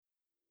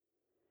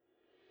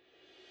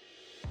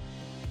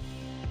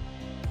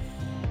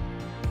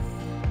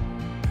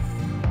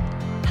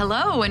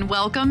Hello and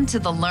welcome to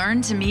the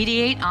Learn to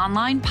Mediate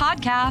online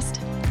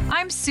podcast.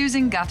 I'm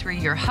Susan Guthrie,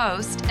 your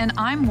host, and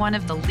I'm one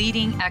of the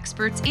leading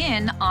experts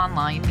in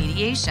online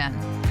mediation.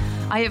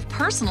 I have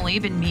personally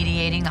been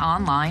mediating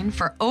online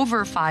for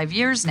over 5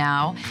 years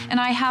now,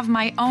 and I have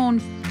my own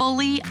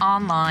fully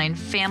online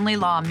family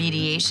law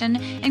mediation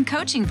and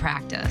coaching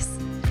practice.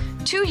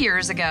 2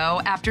 years ago,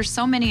 after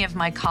so many of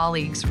my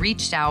colleagues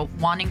reached out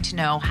wanting to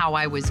know how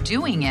I was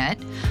doing it,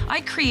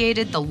 I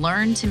created the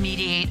Learn to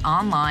Mediate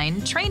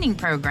online training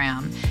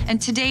program.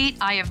 And to date,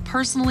 I have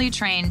personally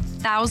trained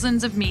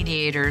thousands of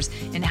mediators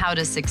in how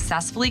to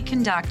successfully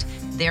conduct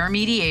their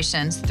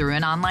mediations through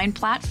an online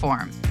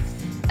platform.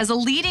 As a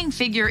leading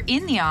figure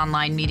in the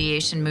online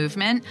mediation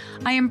movement,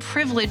 I am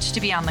privileged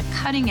to be on the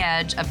cutting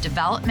edge of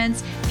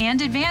developments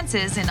and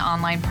advances in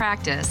online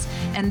practice,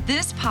 and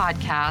this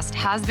podcast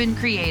has been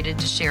created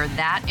to share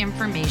that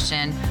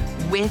information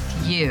with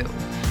you.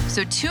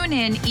 So tune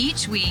in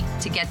each week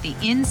to get the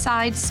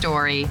inside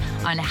story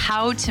on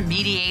how to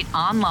mediate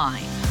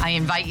online. I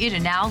invite you to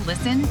now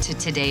listen to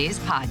today's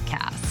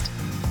podcast.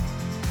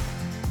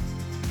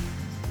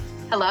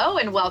 Hello,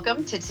 and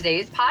welcome to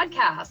today's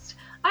podcast.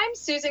 I'm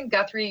Susan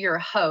Guthrie, your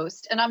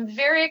host, and I'm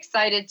very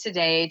excited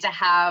today to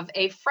have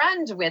a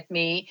friend with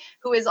me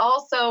who is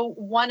also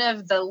one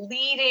of the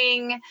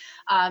leading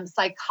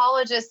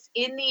psychologists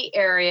in the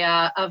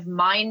area of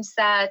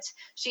mindset.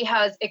 She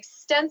has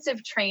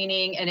extensive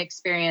training and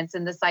experience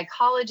in the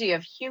psychology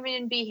of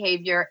human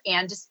behavior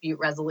and dispute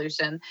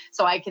resolution.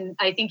 So I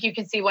think you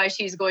can see why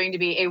she's going to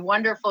be a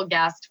wonderful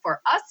guest for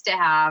us to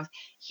have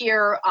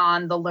here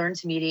on the Learn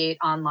to Mediate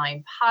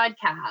online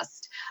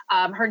podcast.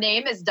 Her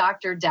name is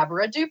Dr.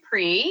 Debra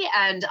Dupree,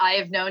 and I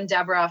have known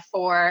Debra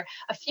for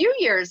a few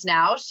years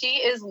now. She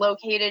is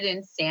located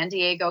in San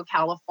Diego,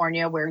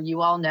 California, where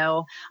you all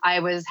know I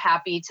was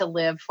happy to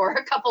live for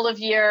a couple of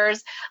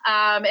years,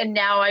 and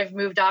now I've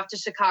moved off to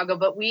Chicago,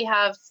 but we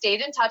have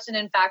stayed in touch, and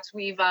in fact,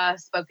 we've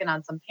spoken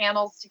on some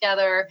panels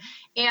together,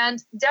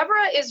 and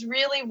Debra is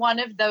really one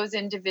of those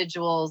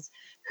individuals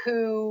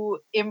who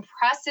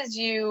impresses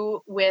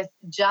you with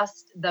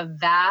just the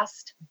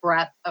vast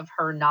breadth of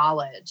her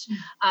knowledge.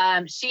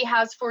 She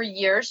has for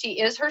years,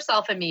 she is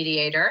herself a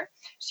mediator.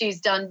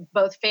 She's done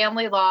both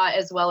family law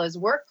as well as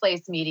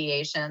workplace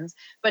mediations,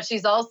 but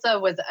she's also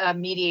was a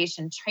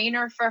mediation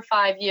trainer for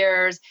 5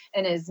 years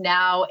and is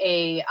now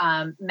a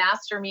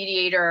master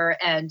mediator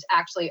and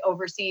actually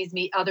oversees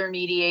other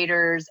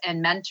mediators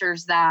and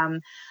mentors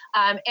them,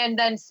 and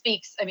then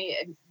speaks. I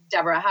mean,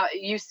 Debra, how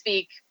you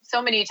speak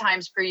so many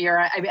times per year.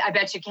 I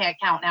bet you can't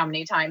count how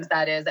many times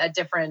that is at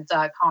different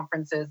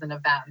conferences and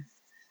events.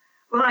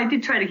 Well, I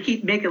did try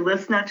to make a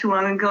list not too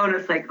long ago, and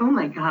it's like, oh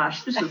my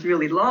gosh, this is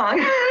really long.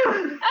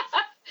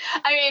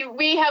 I mean,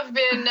 we have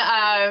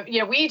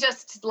been, we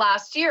just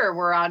last year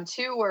were on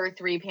 2 or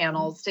 3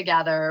 panels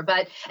together,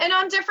 and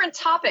on different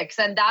topics.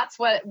 And that's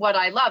what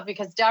I love,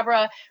 because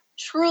Debra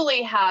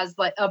truly has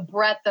like a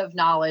breadth of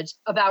knowledge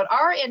about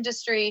our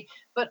industry,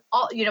 but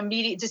all,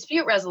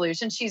 dispute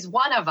resolution. She's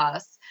one of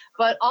us,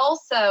 but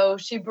also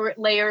she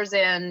layers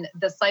in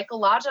the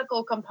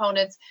psychological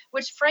components,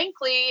 which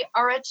frankly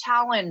are a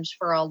challenge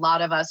for a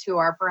lot of us who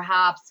are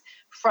perhaps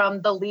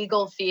from the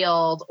legal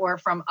field or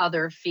from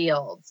other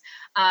fields.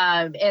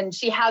 And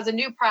she has a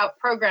new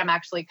program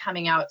actually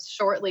coming out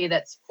shortly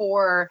that's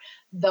for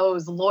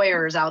those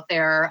lawyers out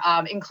there,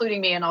 including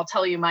me, and I'll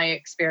tell you my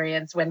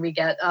experience when we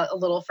get a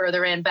little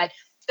further in. But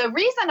the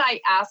reason I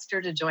asked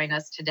her to join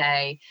us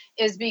today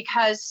is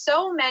because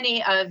so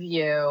many of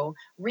you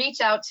reach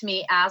out to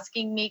me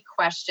asking me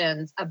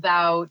questions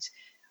about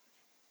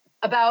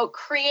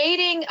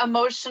creating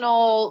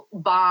emotional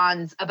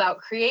bonds, about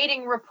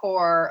creating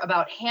rapport,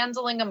 about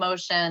handling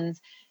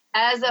emotions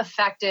as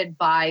affected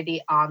by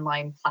the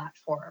online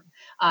platform.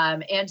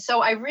 And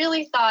so I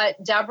really thought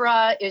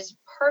Debra is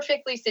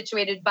perfectly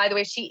situated. By the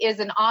way, she is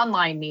an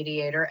online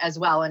mediator as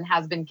well and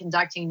has been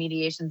conducting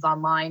mediations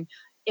online,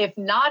 if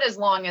not as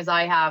long as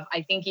I have,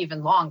 I think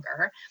even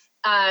longer.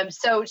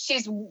 So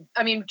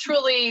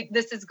truly,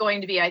 this is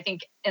going to be, I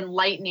think,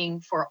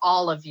 enlightening for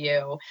all of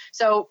you.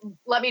 So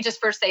let me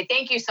just first say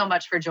thank you so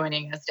much for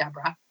joining us,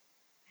 Debra.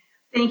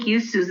 Thank you,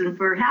 Susan,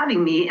 for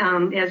having me.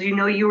 As you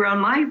know, you were on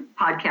my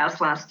podcast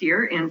last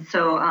year, and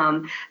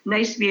so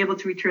nice to be able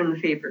to return the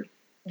favor.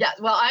 Yeah,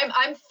 well,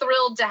 I'm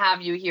thrilled to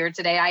have you here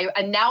today. I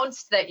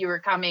announced that you were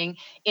coming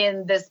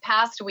in this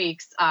past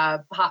week's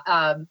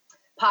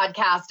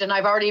podcast, and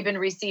I've already been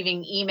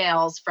receiving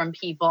emails from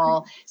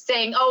people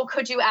saying, oh,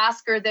 could you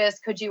ask her this?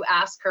 Could you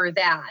ask her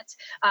that?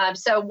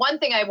 So one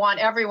thing I want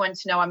everyone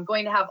to know, I'm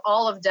going to have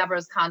all of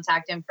Debra's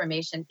contact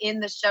information in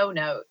the show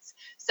notes.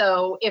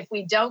 So if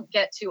we don't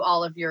get to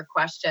all of your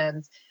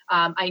questions,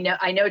 I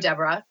know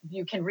Debra,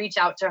 you can reach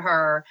out to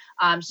her.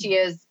 She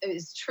is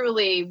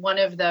truly one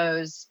of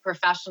those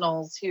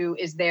professionals who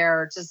is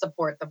there to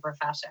support the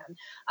profession.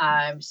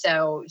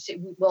 So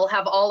we'll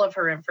have all of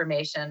her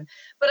information.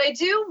 But I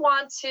do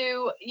want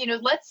to,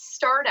 let's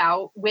start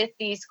out with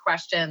these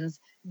questions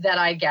that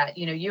I get.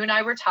 You and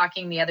I were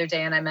talking the other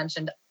day, and I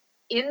mentioned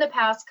in the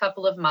past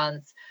couple of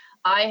months,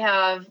 I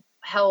have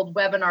held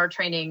webinar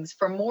trainings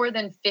for more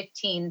than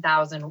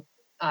 15,000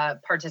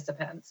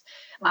 participants.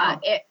 Wow.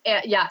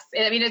 Yes,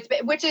 I mean,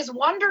 which is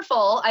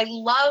wonderful. I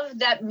love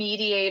that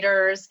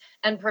mediators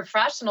and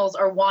professionals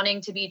are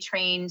wanting to be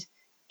trained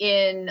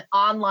in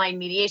online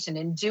mediation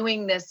and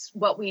doing this,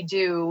 what we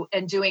do,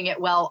 and doing it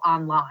well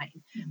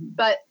online. Mm-hmm.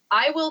 But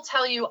I will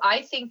tell you,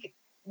 I think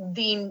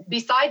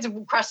besides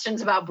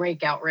questions about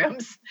breakout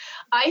rooms,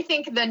 I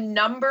think the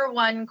number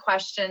one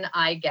question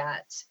I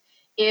get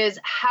is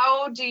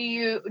don't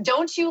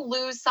you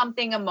lose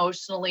something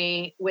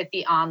emotionally with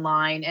the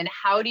online, and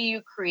how do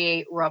you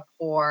create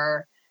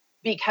rapport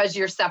because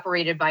you're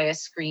separated by a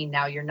screen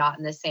now, you're not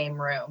in the same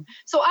room?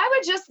 So I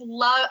would just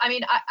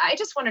I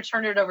just want to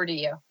turn it over to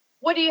you.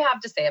 What do you have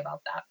to say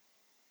about that?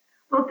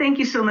 Well, thank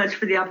you so much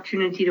for the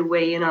opportunity to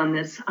weigh in on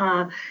this.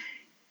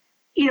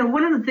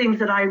 One of the things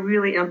that I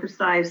really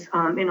emphasize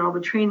in all the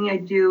training I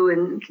do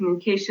and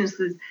communications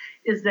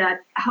is that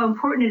how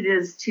important it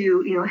is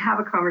to, have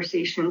a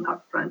conversation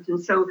up front.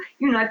 And so,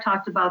 I've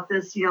talked about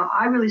this,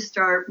 I really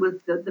start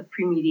with the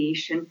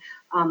pre-mediation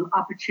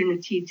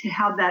opportunity to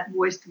have that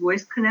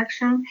voice-to-voice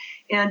connection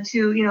and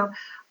to,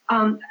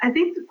 I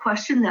think the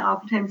question that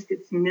oftentimes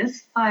gets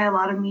missed by a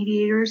lot of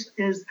mediators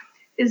is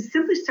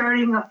simply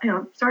starting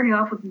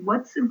off with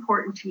what's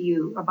important to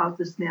you about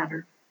this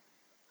matter.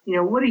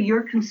 What are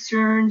your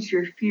concerns,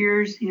 your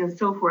fears,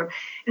 so forth.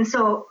 And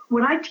so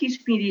when I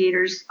teach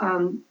mediators,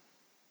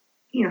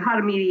 how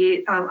to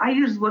mediate, I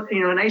use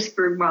an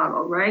iceberg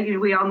model, right?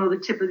 We all know the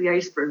tip of the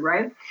iceberg,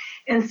 right?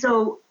 And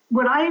so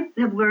what I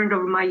have learned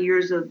over my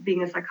years of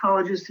being a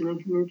psychologist and in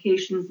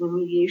communications and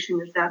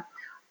mediation is that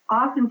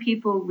often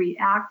people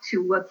react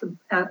to what's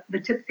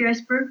the tip of the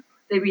iceberg.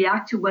 They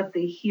react to what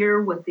they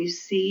hear, what they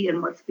see,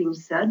 and what's being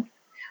said.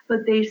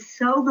 But they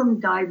seldom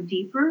dive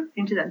deeper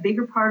into that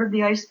bigger part of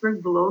the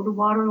iceberg below the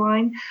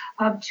waterline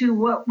to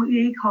what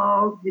we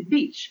call the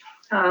beach,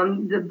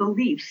 the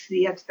beliefs,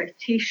 the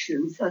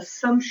expectations,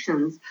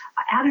 assumptions,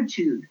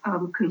 attitude,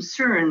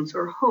 concerns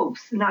or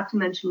hopes, not to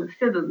mention the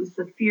FIVMs,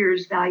 the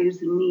fears,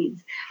 values, and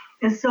needs.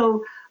 And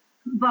so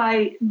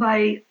by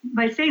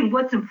saying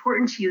what's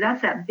important to you,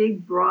 that's that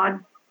big,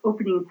 broad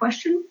opening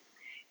question.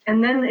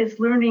 And then it's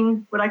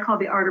learning what I call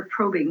the art of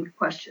probing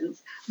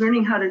questions,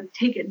 learning how to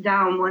take it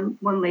down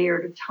one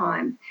layer at a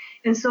time.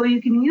 And so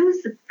you can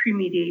use the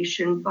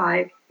pre-mediation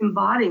by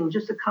embodying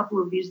just a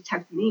couple of these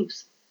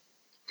techniques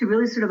to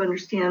really sort of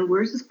understand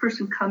where's this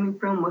person coming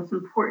from, what's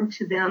important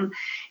to them.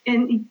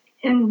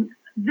 And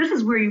this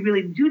is where you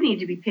really do need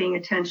to be paying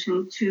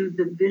attention to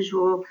the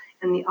visual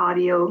and the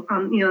audio.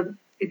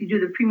 If you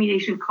do the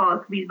pre-mediation call, it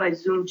could be by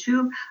Zoom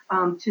too,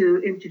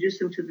 to introduce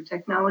them to the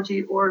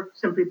technology, or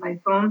simply by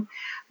phone.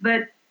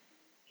 But,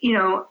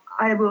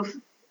 I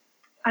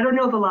don't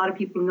know if a lot of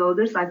people know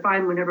this. I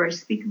find whenever I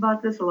speak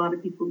about this, a lot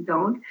of people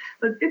don't.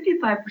 But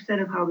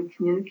 55% of how we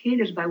communicate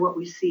is by what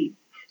we see.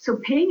 So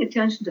paying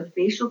attention to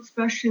facial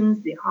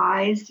expressions, the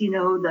eyes,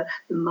 the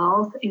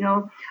mouth,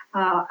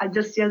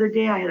 just the other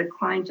day I had a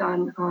client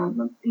on,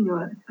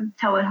 a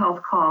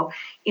telehealth call,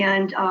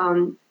 and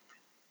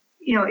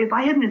if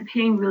I hadn't been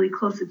paying really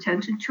close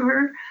attention to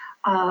her,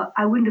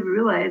 I wouldn't have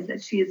realized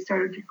that she had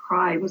started to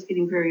cry, was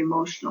getting very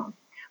emotional.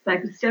 But I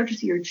could start to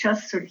see her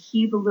chest sort of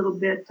heave a little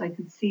bit. I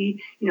could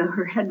see,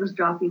 her head was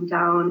dropping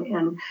down.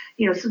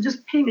 And, so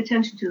just paying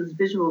attention to those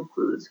visual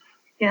clues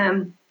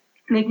and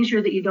making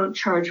sure that you don't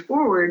charge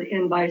forward.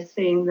 And by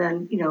saying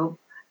then,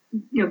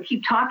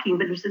 keep talking,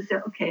 but it's just,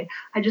 okay,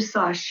 I just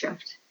saw a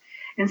shift.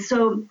 And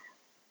so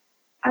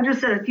I've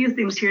just said a few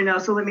things here now,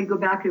 so let me go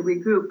back and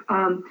regroup.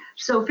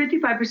 So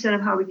 55%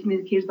 of how we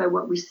communicate is by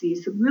what we see.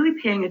 So really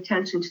paying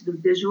attention to the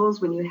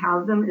visuals when you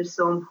have them is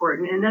so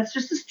important. And that's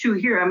just as true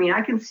here. I mean,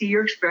 I can see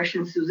your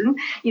expression, Susan,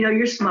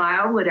 your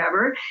smile,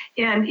 whatever.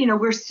 And,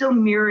 we're still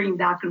mirroring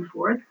back and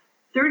forth.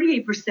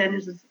 38%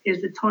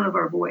 is the tone of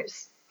our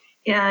voice.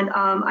 And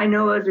I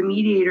know as a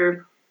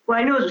mediator, well,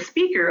 I know as a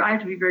speaker, I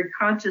have to be very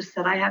conscious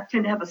that I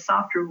tend to have a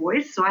softer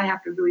voice, so I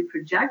have to really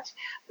project.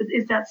 But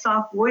it's that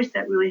soft voice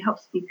that really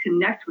helps me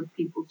connect with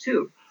people,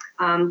 too.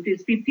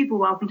 Because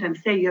people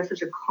oftentimes say you have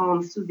such a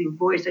calm, soothing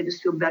voice, I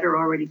just feel better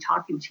already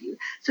talking to you.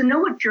 So know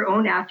what your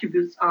own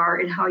attributes are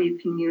and how you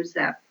can use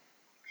that.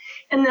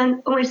 And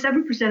then only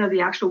 7% of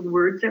the actual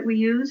words that we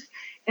use.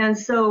 And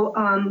so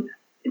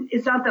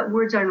it's not that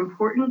words aren't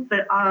important,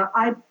 but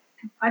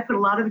I put a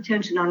lot of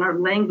attention on our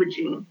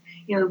languaging.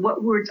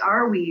 What words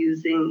are we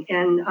using?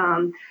 And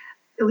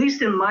at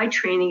least in my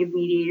training of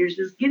mediators,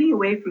 is getting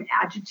away from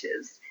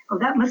adjectives. Oh,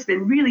 that must have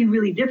been really,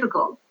 really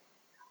difficult.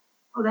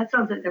 Oh, that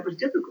sounds like that was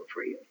difficult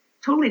for you.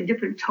 Totally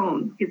different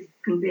tone gets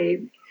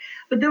conveyed.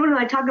 But then when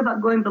I talk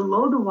about going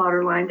below the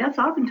waterline, that's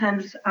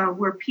oftentimes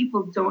where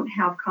people don't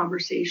have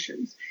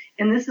conversations.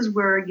 And this is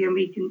where, again,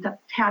 we can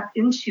tap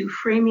into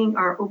framing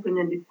our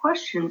open-ended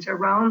questions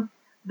around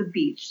the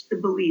beach, the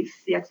beliefs,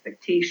 the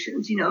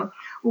expectations, well,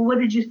 what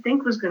did you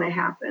think was going to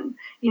happen?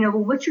 Well,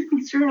 what's your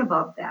concern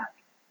about that?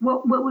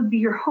 What would be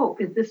your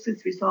hope if this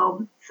is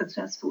resolved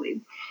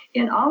successfully?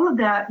 And all of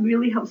that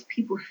really helps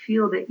people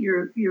feel that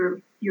you're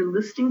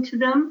listening to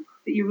them,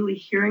 that you're really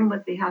hearing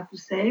what they have to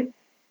say.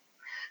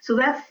 So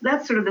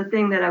that's sort of the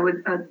thing that I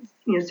would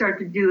start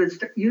to do, is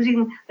start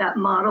using that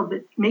model,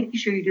 but making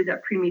sure you do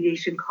that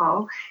pre-mediation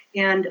call,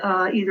 and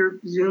either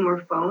Zoom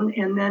or phone,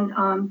 and then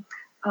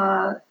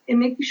and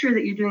making sure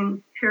that you're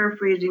doing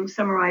paraphrasing,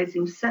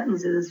 summarizing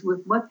sentences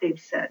with what they've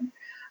said.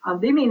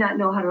 They may not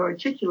know how to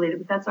articulate it,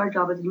 but that's our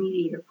job as a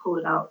mediator, pull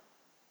it out.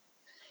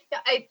 Yeah,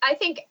 I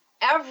think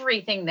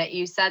everything that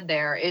you said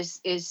there is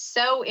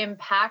so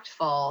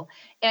impactful.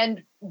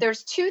 And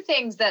there's two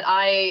things that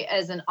I,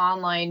 as an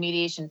online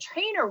mediation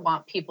trainer,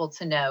 want people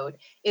to note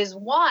is,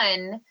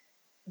 one,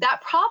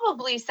 that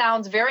probably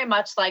sounds very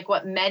much like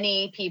what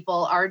many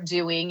people are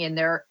doing in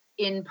their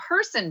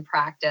in-person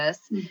practice,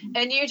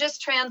 and you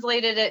just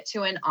translated it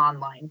to an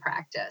online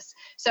practice.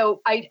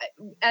 So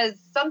as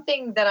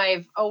something that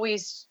I've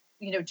always,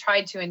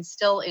 tried to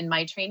instill in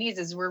my trainees,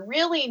 is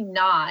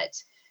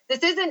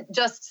this isn't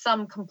just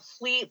some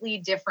completely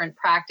different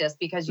practice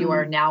because you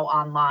are now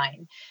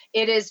online.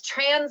 It is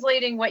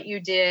translating what you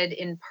did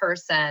in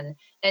person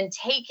and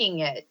taking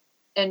it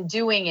and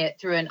doing it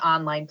through an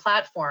online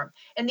platform.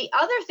 And the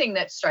other thing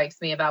that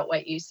strikes me about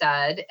what you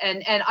said,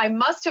 and I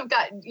must have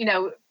got,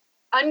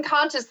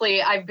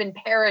 unconsciously, I've been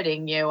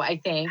parroting you, I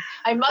think.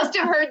 I must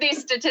have heard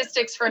these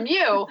statistics from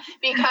you,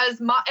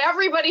 because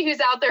everybody who's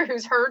out there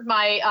who's heard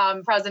my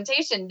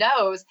presentation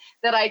knows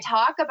that I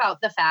talk about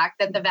the fact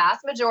that the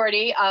vast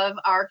majority of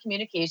our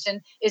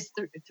communication is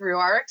through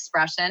our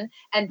expression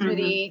and through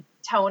the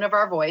tone of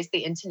our voice,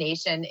 the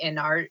intonation in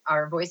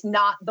our voice,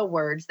 not the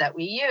words that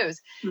we use.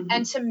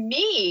 And to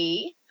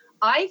me,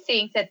 I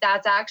think that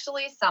that's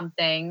actually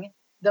something,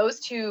 those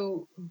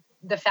two,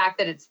 the fact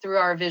that it's through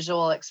our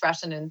visual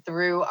expression and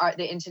through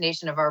the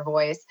intonation of our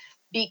voice,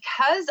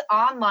 because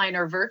online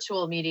or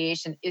virtual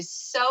mediation is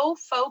so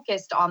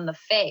focused on the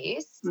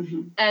face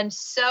and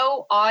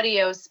so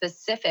audio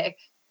specific,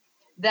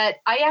 that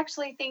I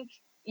actually think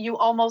you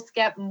almost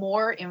get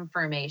more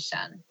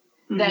information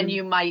than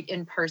you might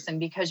in person,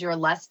 because you're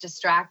less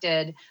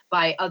distracted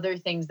by other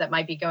things that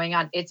might be going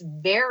on. It's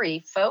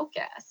very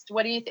focused.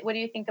 What do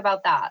you think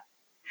about that?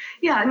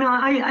 Yeah, no,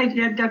 I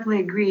definitely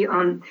agree.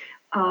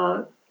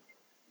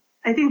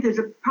 I think there's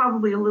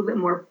probably a little bit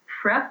more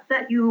prep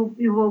that you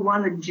will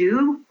want to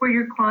do for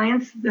your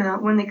clients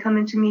when they come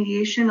into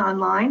mediation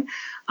online,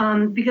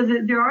 because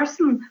there are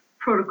some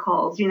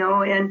protocols,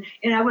 and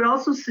I would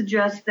also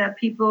suggest that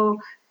people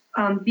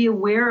be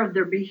aware of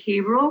their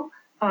behavioral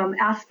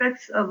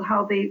aspects of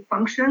how they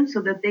function,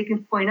 so that they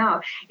can point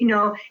out,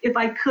 if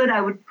I could, I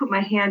would put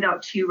my hand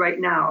out to you right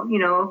now,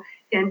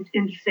 and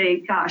say,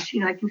 gosh,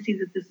 I can see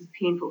that this is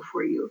painful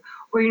for you.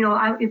 Or,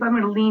 if I'm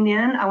going to lean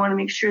in, I want to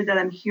make sure that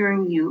I'm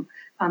hearing you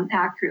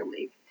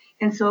accurately.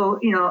 And so,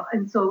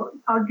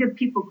 I'll give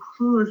people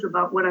clues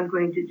about what I'm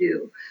going to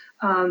do.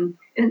 And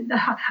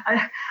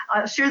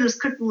I'll share this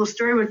quick little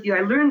story with you.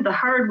 I learned the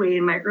hard way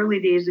in my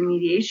early days of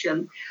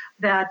mediation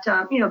that,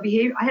 I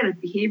had a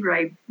behavior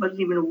I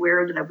wasn't even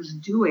aware that I was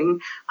doing,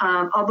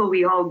 although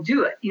we all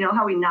do it. You know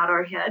how we nod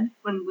our head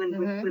when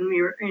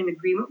we were in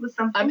agreement with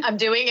something? I'm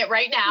doing it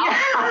right now.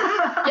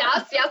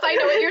 Yes, I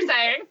know what you're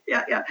saying.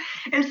 Yeah.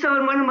 And so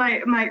in one of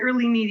my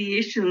early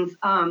mediations,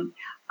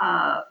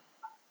 I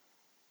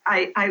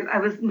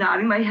was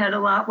nodding my head a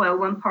lot while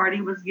one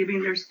party was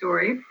giving their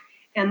story.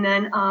 And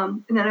then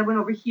I went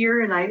over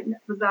here and I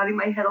was nodding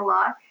my head a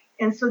lot.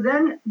 And so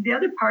then the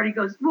other party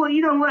goes, well,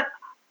 you know what?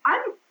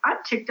 I'm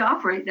ticked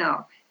off right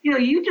now.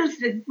 You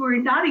just were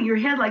nodding your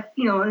head like,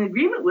 in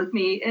agreement with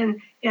me.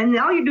 And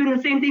now you're doing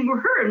the same thing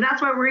with her. And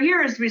that's why we're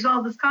here, is to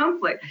resolve this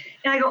conflict.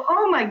 And I go,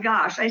 oh my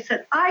gosh. I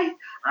said, I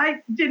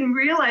didn't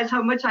realize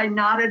how much I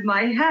nodded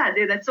my head.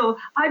 And so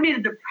I made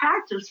it a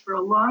practice for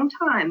a long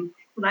time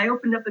when I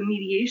opened up a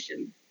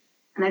mediation,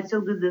 and I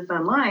still do this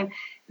online,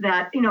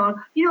 that,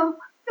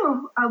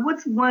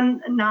 what's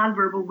one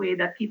nonverbal way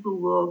that people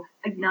will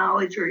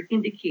acknowledge or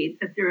indicate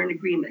that they're in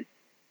agreement?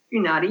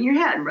 You're nodding your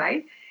head,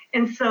 right?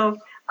 And so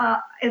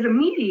as a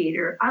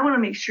mediator, I want to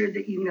make sure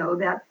that you know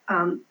that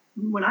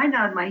when I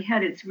nod my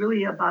head, it's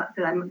really about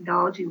that I'm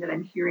acknowledging that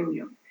I'm hearing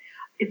you.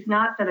 It's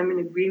not that I'm in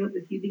agreement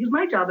with you, because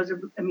my job as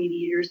a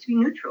mediator is to be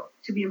neutral,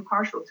 to be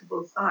impartial to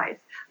both sides.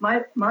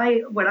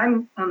 What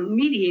I'm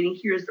mediating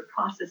here is the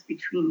process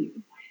between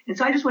you. And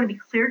so I just want to be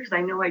clear, because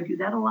I know I do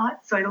that a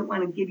lot. So I don't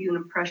want to give you an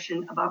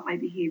impression about my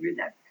behavior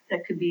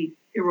that could be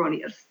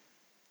erroneous.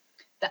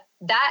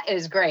 That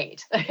is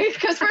great.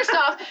 Because first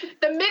off,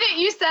 the minute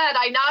you said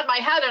I nod my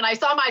head and I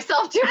saw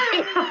myself doing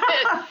it,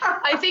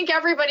 I think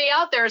everybody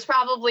out there is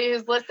probably,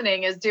 who's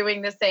listening, is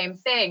doing the same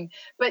thing.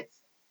 But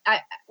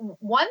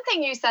one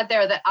thing you said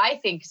there that I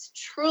think is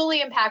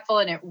truly impactful,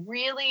 and it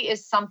really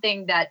is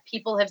something that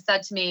people have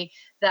said to me,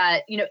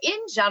 that, in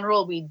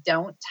general, we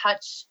don't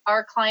touch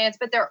our clients,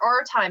 but there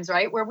are times,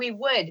 right, where we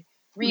would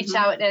reach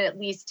out and at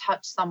least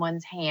touch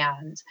someone's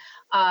hand.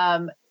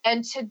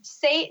 And to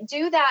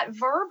do that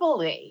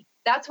verbally.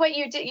 That's what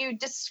you did. You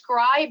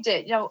described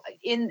it,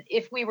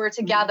 if we were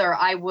together,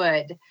 I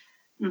would.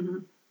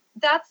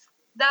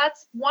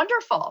 That's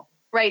wonderful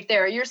right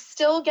there. You're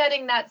still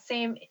getting that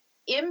same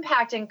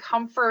impact and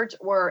comfort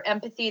or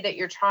empathy that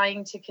you're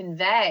trying to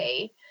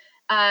convey.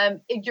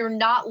 you're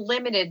not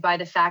limited by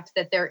the fact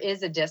that there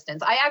is a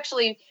distance. I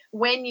actually,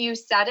 when you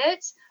said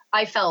it,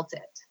 I felt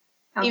it.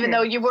 Okay. Even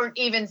though you weren't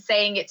even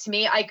saying it to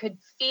me, I could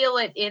feel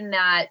it in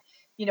that,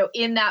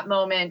 in that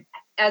moment.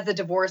 As a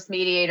divorce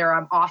mediator,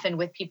 I'm often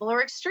with people who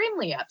are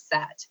extremely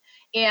upset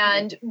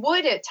and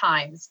would at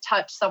times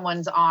touch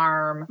someone's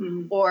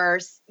arm or,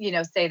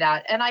 say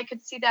that. And I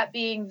could see that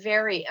being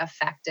very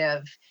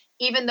effective,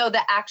 even though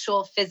the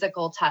actual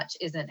physical touch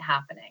isn't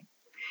happening.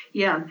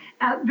 Yeah,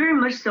 very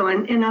much so.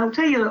 And I'll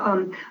tell you,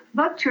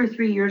 about 2 or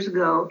 3 years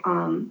ago,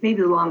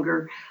 maybe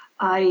longer,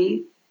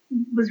 I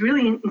was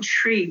really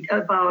intrigued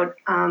about,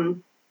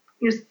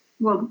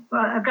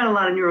 I've got a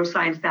lot of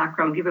neuroscience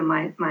background given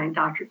my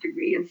doctorate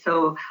degree. And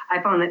so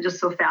I found that just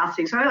so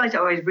fascinating. So I like to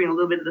always bring a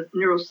little bit of the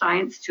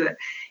neuroscience to it.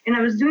 And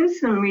I was doing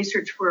some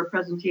research for a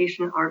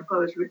presentation article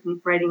I was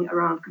writing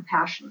around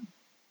compassion.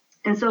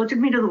 And so it took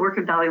me to the work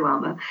of Dalai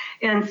Lama.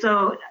 And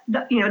so,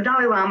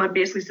 Dalai Lama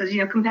basically says,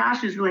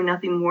 compassion is really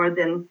nothing more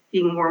than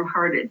being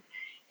warm-hearted.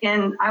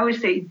 And I always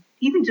say,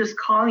 even just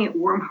calling it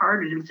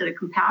warm-hearted instead of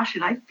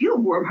compassion, I feel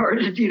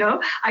warm-hearted,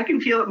 I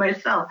can feel it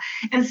myself.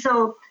 And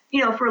so,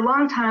 for a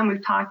long time,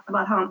 we've talked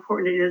about how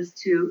important it is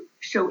to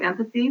show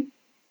empathy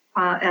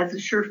as a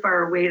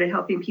surefire way to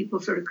helping people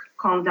sort of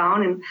calm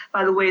down. And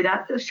by the way,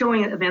 that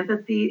showing of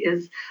empathy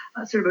is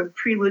sort of a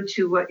prelude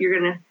to what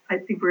I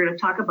think we're going to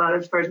talk about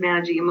as far as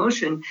managing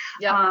emotion.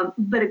 Yep.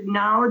 But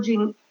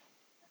acknowledging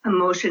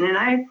emotion.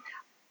 And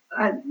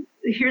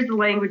here's the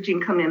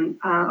languaging come in.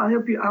 I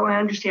want to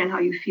understand how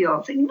you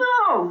feel. Say,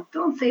 no,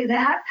 don't say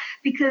that,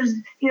 because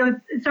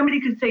somebody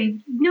could say,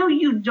 no,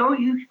 you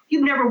don't.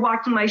 You've never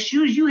walked in my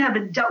shoes. You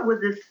haven't dealt with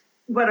this,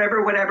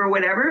 whatever.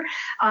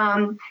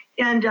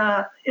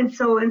 And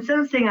so instead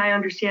of saying I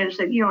understand, it's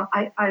like,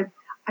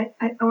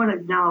 I want to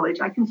acknowledge.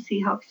 I can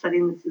see how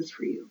upsetting this is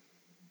for you,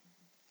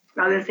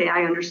 rather than say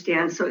I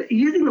understand. So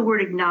using the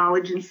word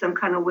acknowledge in some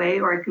kind of way,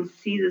 or I can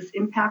see this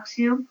impacts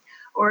you.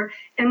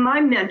 And my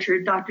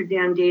mentor, Dr.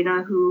 Dan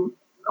Dana, who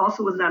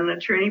also was not an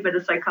attorney but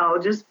a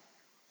psychologist,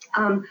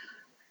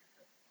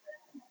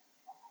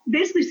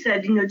 basically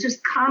said,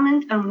 just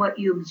comment on what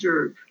you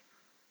observe.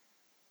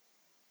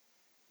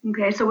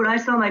 Okay, so when I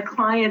saw my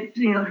client,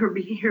 her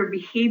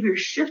behavior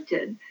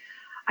shifted,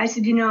 I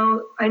said,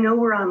 I know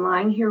we're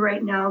online here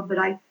right now, but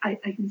I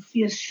can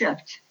see a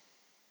shift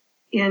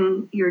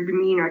in your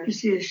demeanor. I can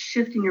see a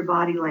shift in your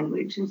body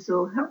language. And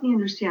so help me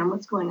understand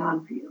what's going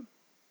on for you.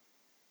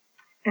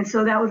 And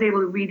so that was able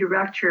to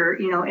redirect her,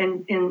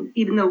 and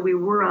even though we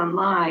were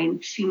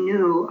online, she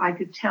knew, I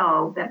could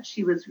tell that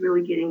she was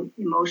really getting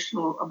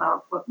emotional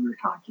about what we were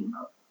talking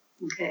about.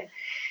 Okay.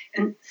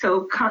 And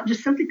so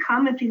just simply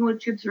commenting on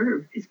what you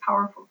observe is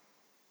powerful.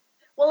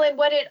 Well, and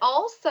what it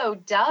also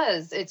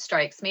does, it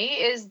strikes me,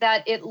 is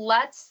that it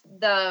lets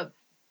the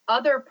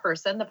other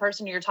person, the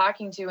person you're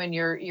talking to, and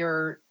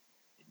you're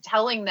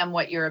telling them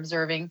what you're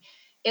observing,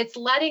 it's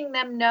letting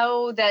them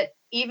know that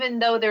even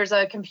though there's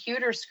a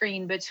computer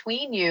screen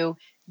between you,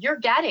 you're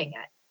getting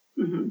it.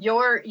 Mm-hmm.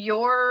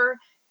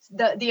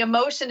 The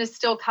emotion is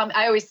still coming.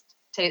 I always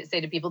say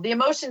to people, the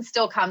emotion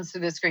still comes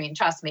through the screen.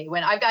 Trust me,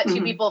 when I've got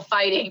two people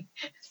fighting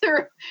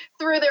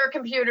through their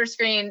computer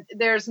screen,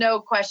 there's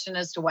no question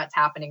as to what's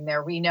happening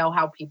there. We know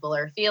how people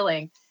are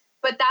feeling,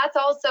 but that's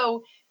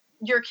also,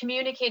 you're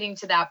communicating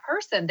to that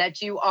person that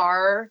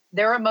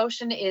their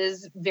emotion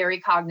is very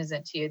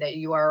cognizant to you, that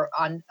you are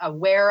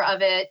aware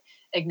of it,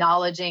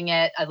 acknowledging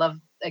it. I love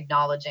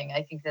acknowledging.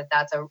 I think that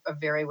that's a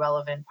very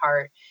relevant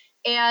part.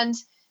 And,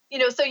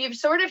 so you've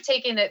sort of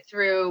taken it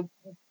through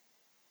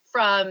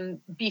from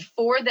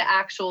before the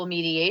actual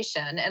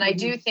mediation. And I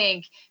do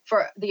think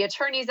for the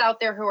attorneys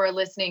out there who are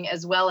listening,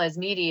 as well as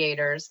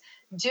mediators,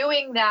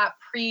 doing that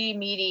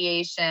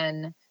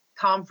pre-mediation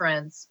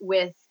conference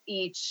with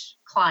each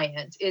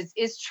client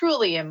is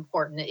truly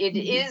important. It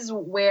is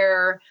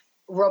where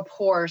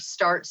rapport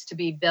starts to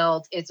be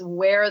built. It's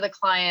where the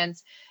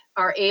clients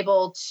are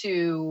able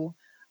to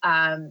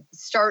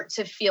start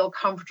to feel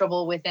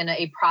comfortable within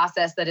a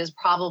process that is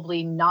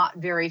probably not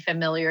very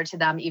familiar to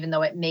them, even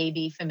though it may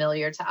be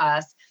familiar to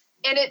us.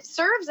 And it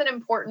serves an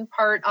important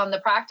part on the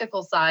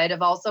practical side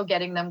of also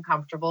getting them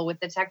comfortable with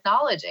the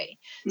technology,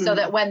 so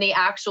that when the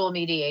actual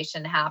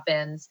mediation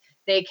happens,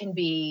 they can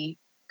be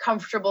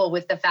comfortable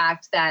with the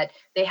fact that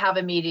they have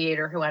a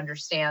mediator who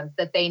understands,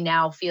 that they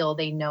now feel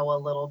they know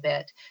a little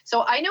bit.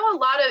 So I know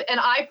and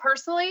I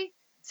personally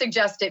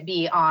suggest it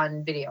be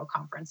on video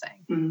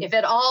conferencing. If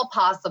at all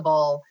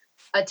possible,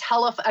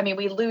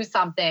 we lose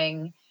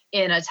something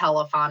in a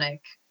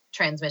telephonic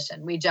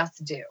transmission. We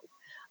just do.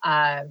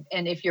 And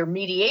if your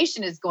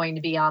mediation is going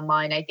to be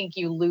online, I think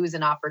you lose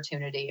an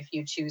opportunity if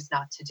you choose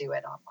not to do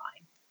it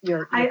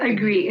online. I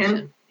agree.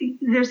 And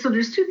there's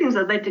two things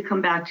I'd like to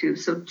come back to.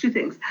 So two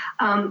things.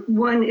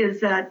 One is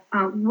that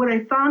what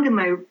I found in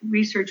my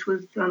research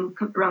was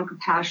around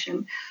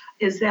compassion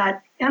is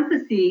that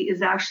empathy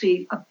is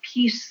actually a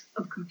piece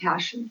of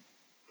compassion.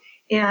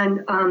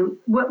 And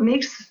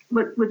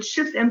what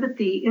shifts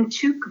empathy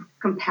into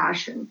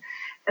compassion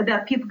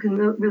that people can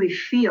really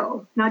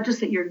feel, not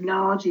just that you're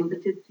acknowledging,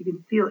 but that you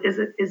can feel,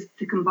 is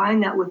to combine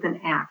that with an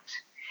act.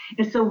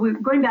 And so we're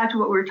going back to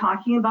what we're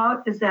talking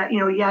about is that,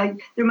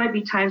 there might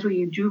be times where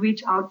you do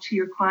reach out to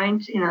your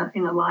client in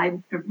a live,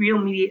 a real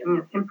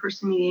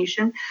in-person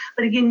mediation.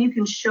 But again, you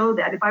can show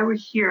that. If I were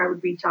here, I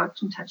would reach out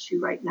and touch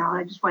you right now.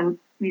 And I just want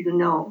you to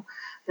know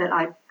that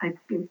I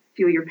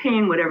feel your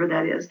pain, whatever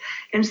that is.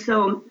 And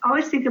so I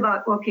always think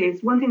about, okay,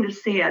 it's one thing to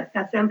say it,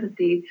 that's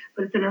empathy,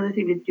 but it's another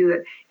thing to do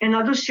it. And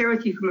I'll just share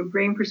with you from a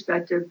brain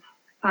perspective,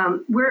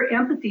 where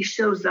empathy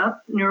shows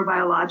up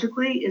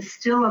neurobiologically is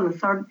still on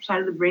the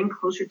side of the brain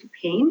closer to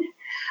pain.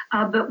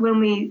 But when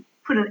we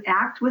put an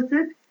act with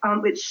it,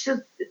 it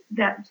shifts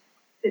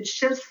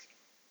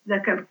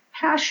that kind of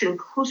passion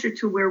closer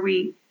to where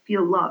we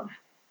feel love.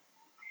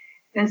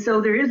 And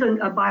so there is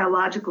a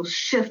biological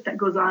shift that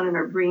goes on in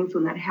our brains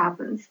when that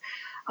happens.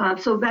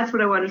 So that's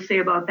what I want to say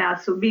about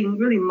that. So being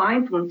really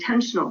mindful,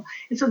 intentional.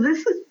 And so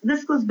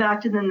this goes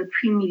back to then the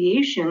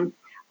pre-mediation,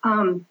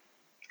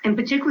 and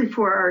particularly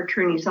for our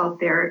attorneys out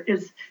there,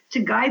 is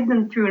to guide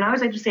them through. And I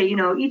always like to say,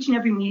 each and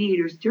every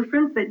mediator is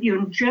different, but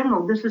in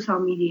general, this is how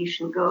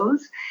mediation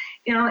goes,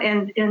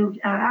 and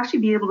actually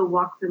be able to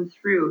walk them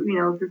through,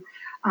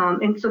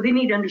 and so they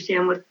need to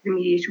understand what the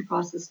mediation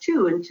process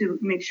too, and to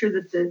make sure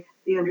that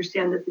they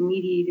understand that the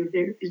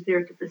mediator is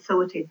there to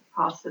facilitate the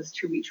process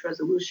to reach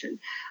resolution,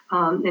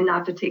 and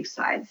not to take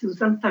sides. So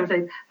sometimes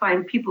I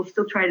find people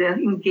still try to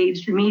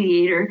engage the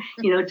mediator,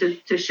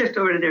 to shift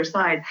over to their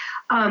side.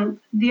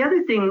 The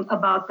other thing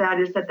about that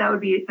is that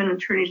would be an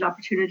attorney's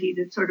opportunity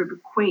to sort of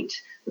equate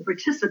the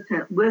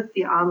participant with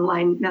the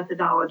online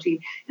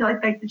methodology,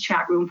 like the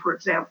chat room, for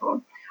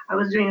example. I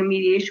was doing a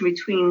mediation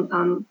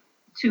between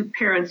two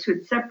parents who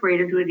had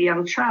separated with a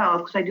young child,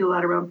 because I do a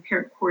lot around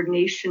parent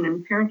coordination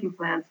and parenting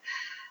plans.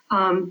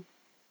 And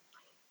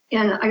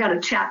I got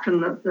a chat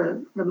from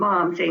the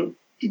mom saying,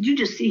 "Did you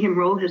just see him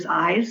roll his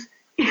eyes?"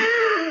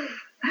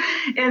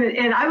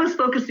 and I was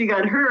focusing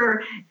on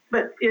her,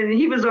 but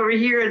he was over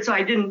here, and so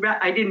I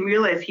didn't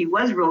realize he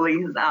was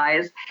rolling his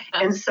eyes.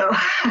 And so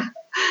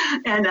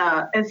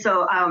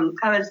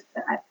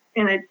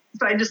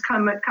So I just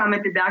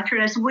commented back to her,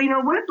 and I said,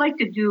 well, what I'd like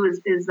to do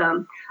is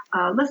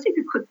let's take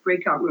a quick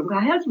breakout room.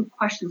 I had some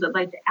questions I'd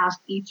like to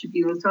ask each of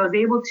you. And so I was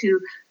able to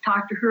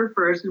talk to her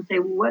first and say,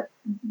 what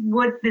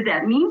did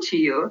that mean to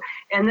you?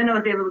 And then I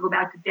was able to go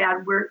back to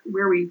Dad, where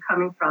were you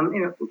coming from?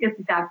 If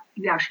in fact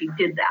you actually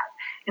did that.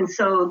 And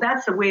so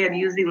that's a way of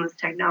using this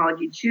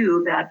technology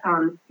too, that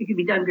it can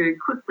be done very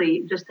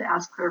quickly just to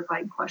ask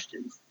clarifying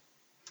questions.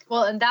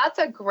 Well, and that's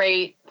a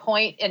great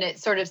point, and it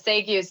sort of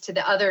segues to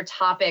the other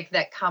topic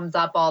that comes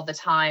up all the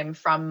time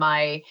from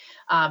my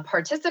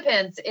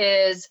participants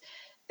is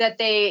that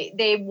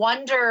they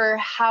wonder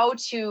how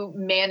to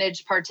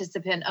manage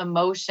participant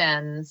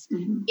emotions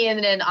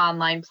in an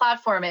online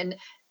platform. And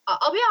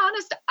I'll be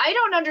honest, I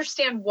don't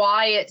understand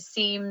why it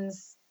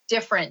seems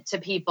different to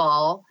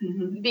people,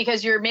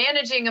 because you're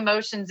managing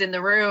emotions in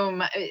the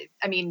room.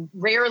 I mean,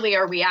 rarely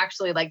are we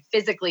actually like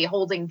physically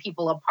holding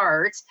people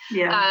apart.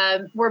 Yeah.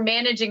 We're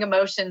managing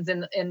emotions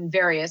in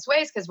various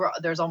ways because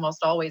there's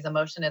almost always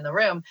emotion in the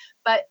room,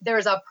 but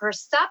there's a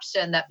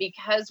perception that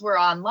because we're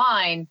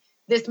online,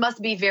 this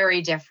must be very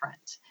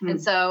different.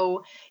 And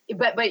so,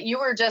 but you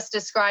were just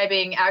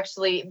describing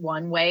actually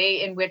one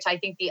way in which I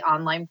think the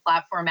online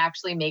platform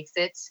actually makes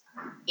it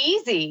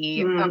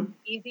easier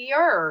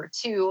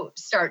to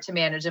start to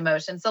manage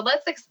emotions. So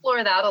let's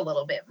explore that a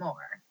little bit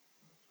more.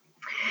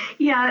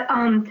 Yeah.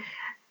 I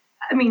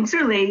mean,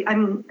 certainly, I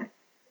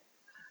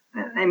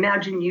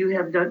imagine you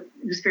have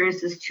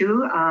experienced this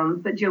too,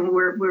 but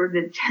where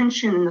the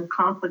tension and the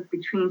conflict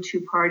between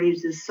two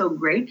parties is so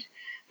great,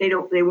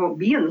 they won't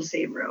be in the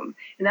same room.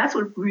 And that's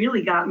what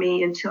really got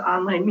me into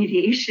online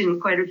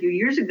mediation quite a few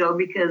years ago,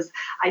 because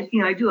I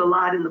do a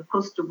lot in the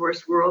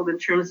post-divorce world in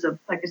terms of,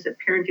 like I said,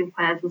 parenting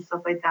plans and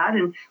stuff like that.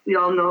 And we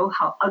all know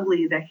how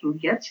ugly that can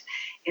get.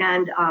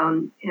 And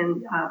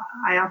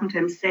I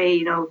oftentimes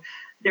say,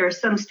 there are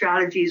some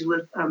strategies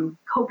with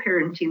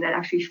co-parenting that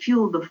actually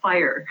fuel the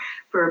fire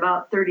for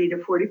about 30 to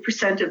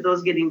 40% of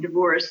those getting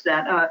divorced,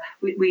 that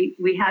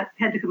we had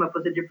to come up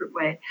with a different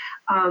way.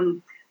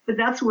 But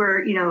that's where,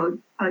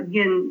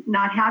 again,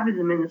 not having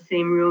them in the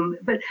same room.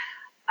 But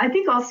I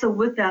think also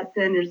with that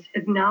then is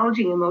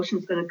acknowledging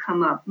emotions going to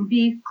come up.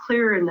 Be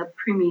clear in the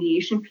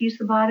pre-mediation piece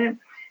about it.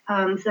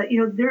 So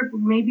that, there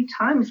may be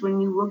times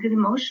when you will get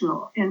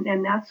emotional,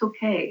 and that's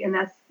okay. And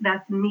that's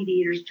the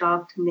mediator's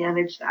job to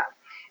manage that.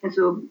 And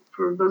so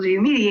for those of you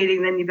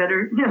mediating, then you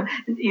better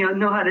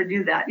know how to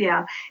do that.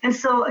 Yeah. And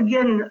so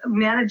again,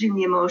 managing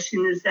the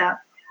emotion is that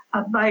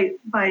by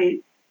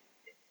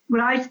when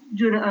I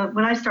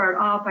start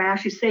off, I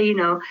actually say,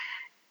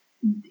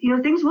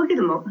 things will get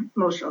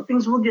emotional,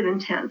 things will get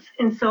intense.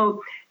 And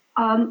so,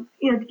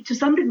 to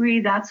some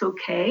degree, that's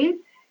okay.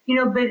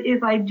 But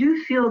if I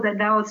do feel that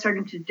now it's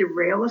starting to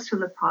derail us from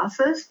the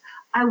process,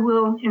 I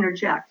will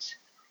interject.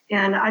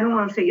 And I don't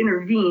want to say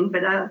intervene,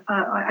 but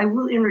I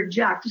will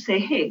interject to say,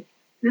 hey,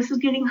 this is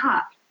getting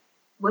hot.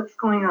 What's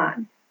going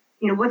on?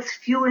 what's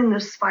fueling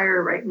this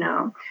fire right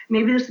now?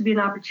 Maybe this would be an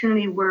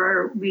opportunity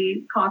where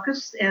we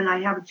caucus and I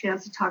have a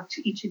chance to talk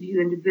to each of you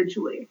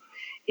individually.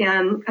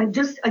 And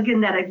just,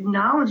 again, that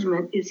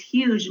acknowledgement is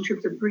huge in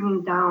terms of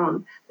bringing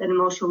down that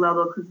emotional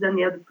level, because then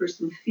the other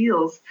person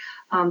feels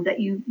that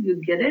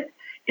you get it.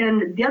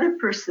 And the other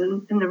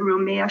person in the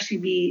room may actually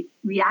be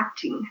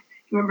reacting.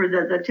 Remember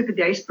the tip of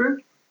the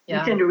iceberg?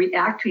 Yeah. We tend to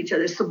react to each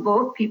other. So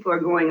both people are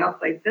going up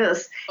like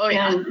this. Oh,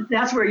 yeah. And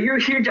that's where your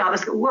job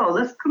is, whoa,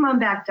 let's come on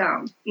back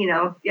down.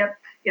 Yep.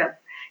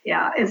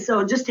 Yeah. And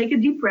so just take a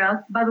deep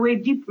breath. By the way,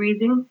 deep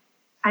breathing,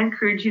 I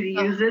encourage you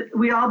to use it.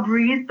 We all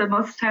breathe, but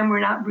most of the time we're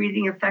not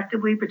breathing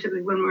effectively,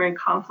 particularly when we're in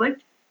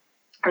conflict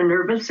or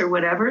nervous or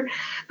whatever.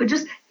 But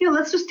just,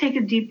 let's just take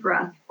a deep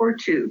breath or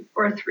two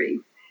or three.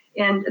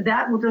 And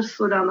that will just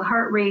slow down the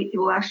heart rate. It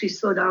will actually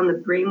slow down the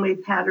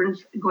brainwave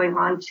patterns going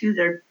on too.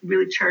 They're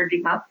really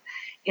charging up.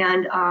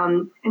 And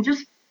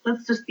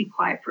let's just be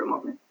quiet for a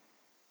moment.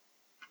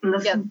 And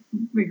let's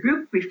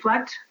regroup,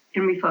 reflect,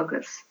 and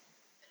refocus.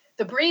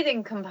 The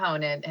breathing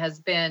component has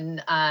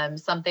been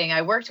something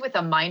I worked with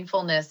a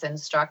mindfulness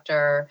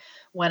instructor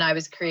when I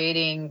was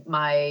creating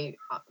my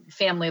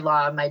family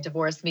law, my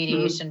divorce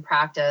mediation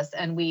practice,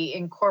 and we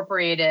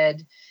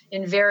incorporated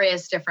in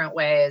various different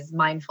ways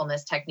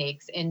mindfulness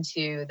techniques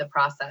into the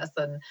process.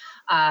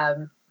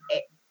 And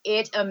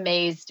it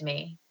amazed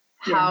me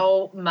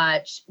how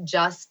much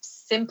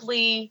just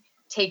simply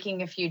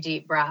taking a few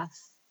deep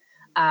breaths,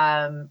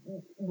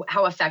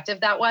 how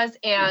effective that was.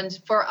 And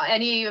for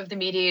any of the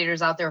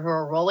mediators out there who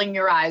are rolling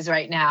your eyes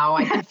right now,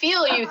 I can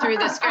feel you through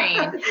the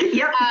screen.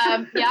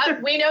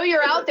 We know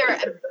you're out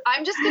there.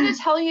 I'm just going to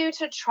tell you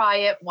to try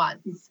it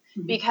once,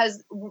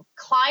 because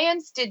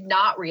clients did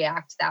not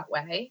react that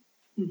way.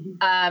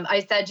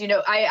 I said,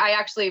 I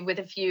actually with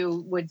a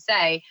few would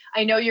say,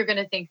 I know you're going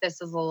to think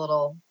this is a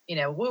little,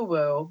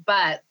 woo-woo,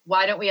 but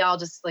why don't we all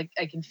just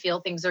I can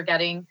feel things are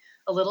getting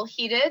a little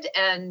heated,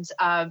 and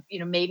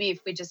maybe if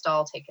we just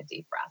all take a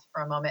deep breath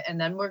for a moment, and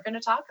then we're going to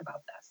talk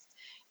about this.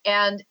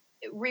 And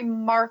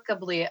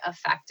remarkably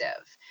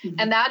effective.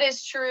 And that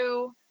is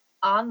true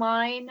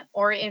online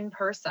or in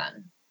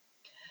person.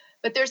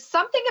 But there's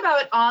something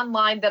about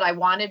online that I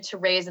wanted to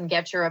raise and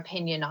get your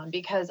opinion on,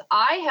 because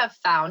I have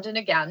found, and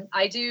again,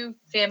 I do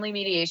family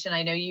mediation.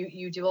 I know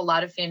you do a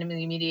lot of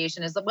family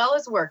mediation as well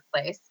as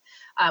workplace,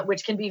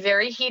 which can be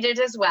very heated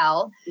as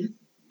well.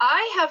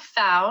 I have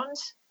found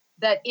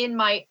that in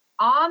my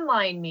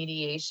online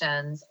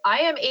mediations,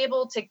 I am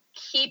able to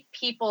keep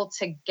people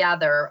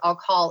together, I'll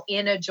call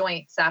in a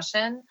joint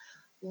session,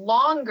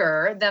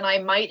 longer than I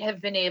might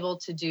have been able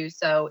to do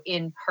so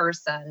in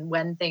person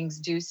when things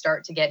do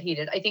start to get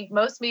heated. I think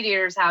most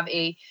mediators have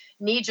a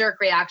knee-jerk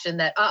reaction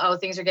that,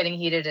 things are getting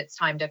heated, it's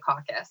time to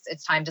caucus,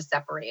 it's time to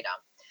separate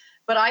them.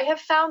 But I have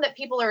found that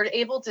people are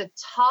able to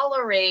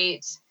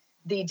tolerate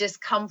the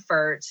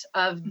discomfort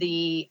of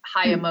the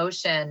high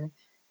emotion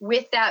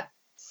with that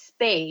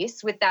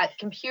space, with that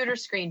computer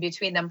screen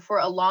between them for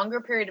a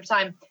longer period of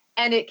time.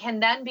 And it can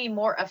then be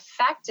more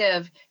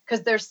effective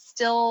because they're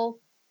still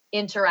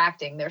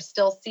interacting, they're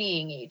still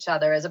seeing each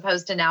other, as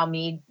opposed to now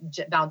me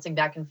bouncing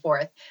back and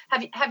forth.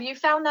 Have you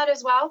found that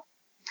as well?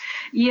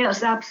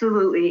 Yes,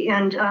 absolutely.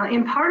 And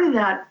in part of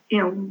that,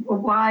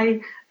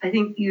 why I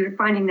think you're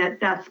finding that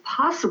that's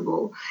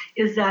possible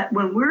is that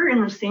when we're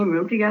in the same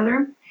room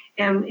together,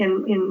 and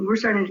we're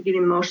starting to get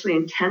emotionally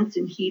intense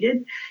and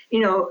heated.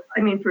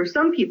 For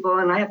some people,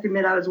 and I have to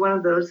admit I was one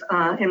of those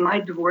in my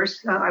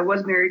divorce, I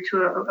was married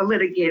to a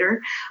litigator.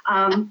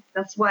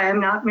 That's why I'm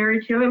not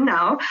married to him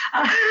now.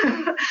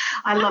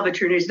 I love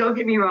attorneys, don't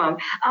get me wrong.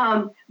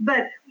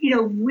 But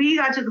we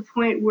got to the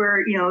point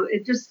where,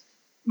 it just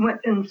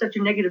went in such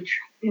a negative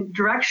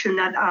direction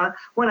that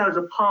when I was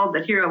appalled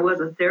that here I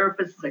was a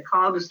therapist, a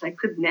psychologist, and I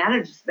couldn't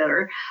manage this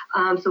better.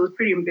 So it was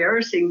pretty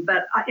embarrassing.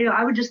 But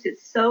I would just get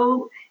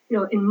so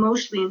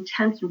emotionally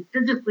intense and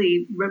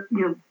physically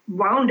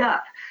wound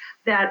up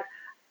that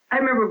I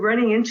remember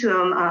running into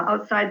him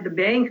outside the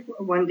bank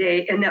one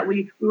day, and that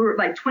we were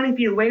like 20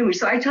 feet away, and we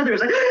saw each other. It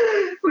was like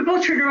we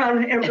both turned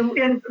around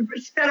and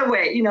sped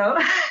away,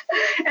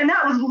 and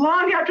that was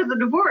long after the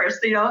divorce,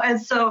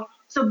 and so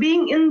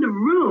being in the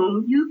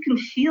room, you can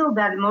feel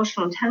that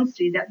emotional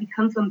intensity that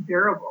becomes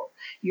unbearable.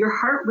 Your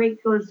heart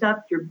rate goes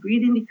up, your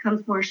breathing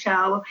becomes more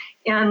shallow,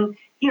 and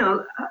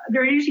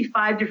there are usually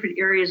 5 different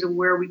areas of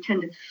where we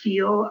tend to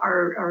feel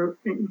our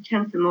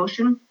intense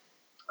emotion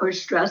or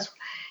stress.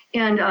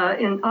 And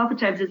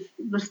oftentimes it's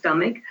the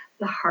stomach,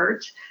 the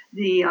heart,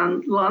 the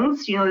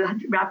lungs,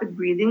 rapid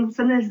breathing.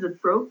 Sometimes the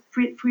throat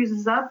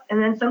freezes up.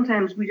 And then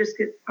sometimes we just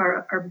get,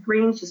 our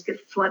brains just get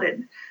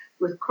flooded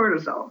with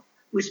cortisol,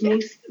 which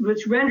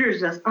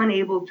renders us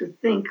unable to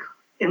think,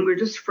 and we're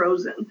just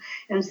frozen.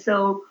 And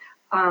so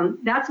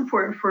that's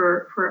important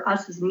for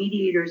us as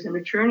mediators and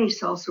attorneys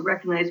to also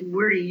recognize,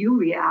 where do you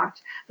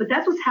react? But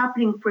that's what's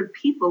happening for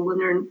people when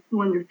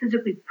they're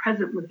physically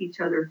present with each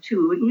other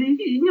too.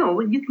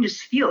 You can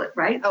just feel it,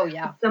 right? Oh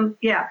yeah.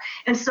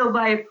 And so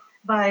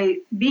by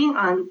being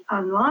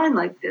online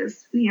like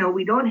this,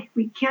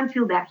 we can't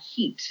feel that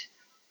heat.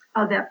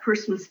 of that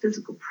person's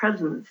physical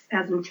presence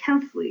as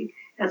intensely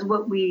as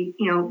what we,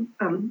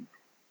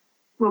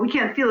 we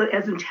can't feel it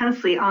as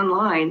intensely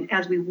online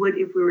as we would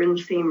if we were in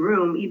the same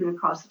room, even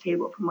across the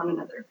table from one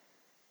another.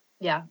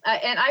 Yeah.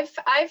 And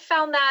I've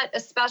found that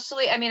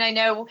especially, I mean, I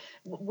know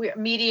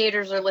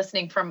mediators are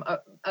listening from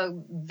a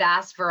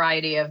vast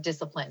variety of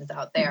disciplines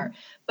out there,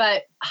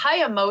 but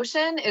high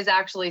emotion is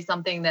actually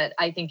something that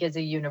I think is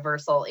a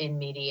universal in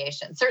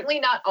mediation. Certainly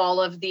not all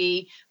of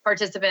the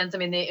participants. I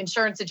mean, the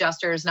insurance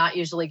adjuster is not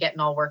usually getting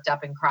all worked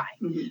up and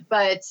crying,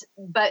 but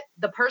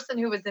the person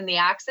who was in the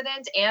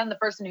accident and the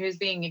person who's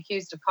being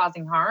accused of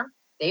causing harm,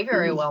 they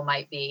very well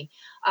might be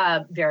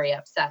very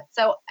upset.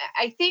 So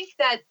I think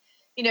that,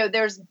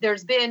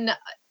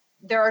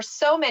 there are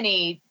so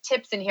many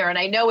tips in here, and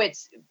I know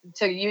it's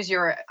to use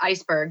your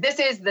iceberg. This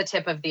is the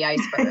tip of the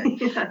iceberg,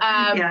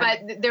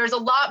 but there's a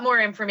lot more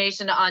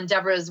information on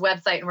Debra's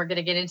website, and we're going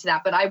to get into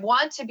that. But I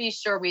want to be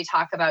sure we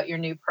talk about your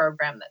new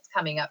program that's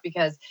coming up,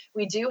 because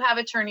we do have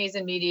attorneys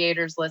and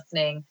mediators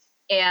listening.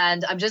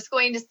 And I'm just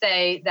going to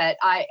say that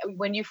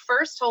when you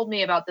first told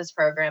me about this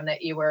program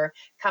that you were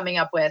coming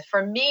up with,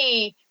 for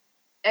me,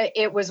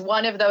 it was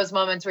one of those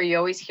moments where you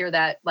always hear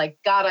that, like,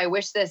 God, I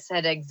wish this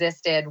had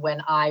existed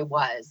when I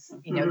was,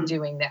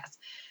 doing this.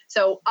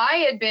 So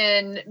I had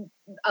been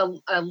a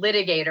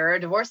litigator, a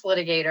divorce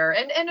litigator,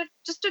 and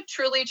just a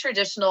truly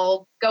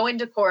traditional, go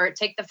into court,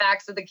 take the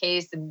facts of the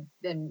case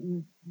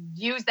and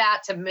use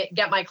that to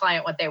get my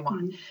client what they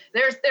want.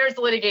 There's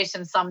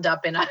litigation summed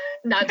up in a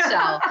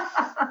nutshell.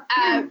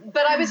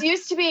 But I was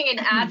used to being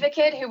an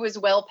advocate who was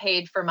well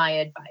paid for my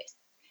advice.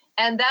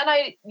 And then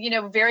I,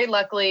 very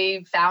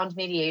luckily found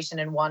mediation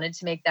and wanted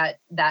to make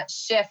that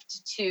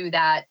shift to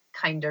that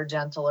kinder,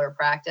 gentler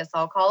practice,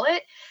 I'll call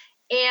it.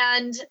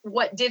 And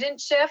what didn't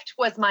shift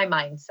was my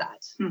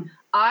mindset.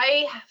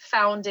 I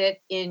found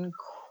it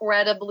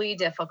incredibly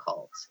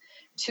difficult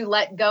to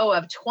let go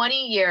of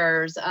 20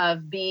 years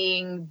of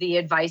being the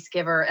advice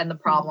giver and the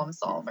problem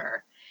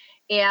solver.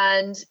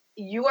 And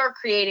you are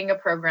creating a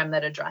program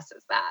that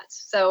addresses that.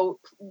 So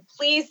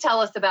please tell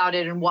us about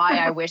it and why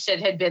I wish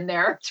it had been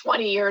there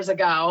 20 years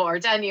ago or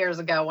 10 years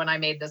ago when I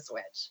made the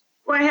switch.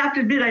 Well, I have to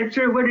admit, I'm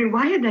sort of wondering,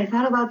 why hadn't I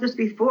thought about this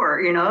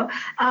before, But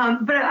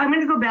I'm going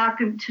to go back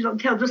and tell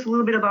just a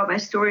little bit about my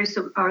story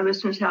so our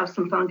listeners have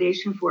some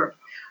foundation for it.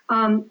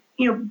 I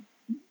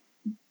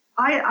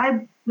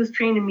was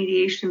trained in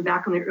mediation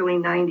back in the early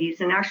 90s,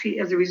 and actually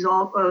as a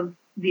result of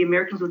the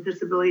Americans with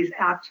Disabilities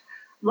Act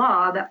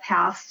law that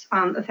passed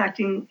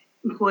affecting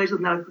employees with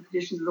medical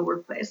conditions in the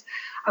workplace.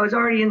 I was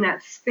already in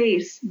that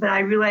space, but I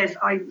realized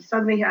I was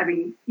suddenly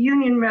having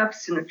union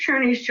reps and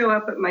attorneys show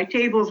up at my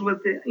tables with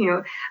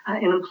an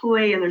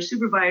employee and their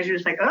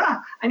supervisors, like,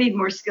 I need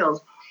more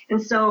skills. And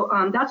so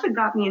that's what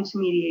got me into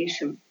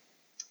mediation.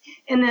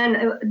 And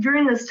then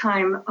during this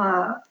time,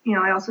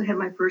 I also had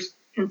my first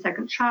and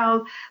second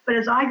child. But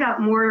as I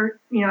got more,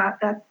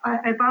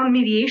 I found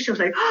mediation. I was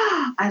like,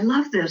 I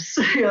love this,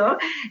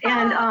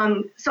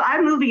 And so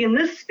I'm moving in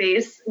this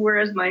space,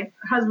 whereas my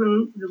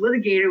husband, the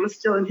litigator, was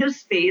still in his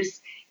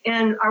space.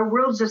 And our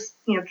worlds just,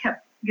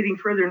 kept getting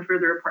further and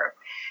further apart.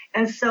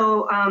 And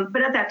so,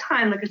 but at that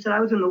time, like I said, I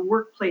was in the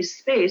workplace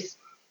space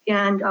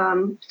and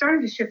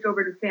starting to shift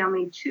over to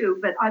family too.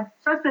 But I've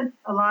spent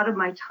a lot of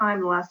my time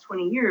in the last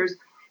 20 years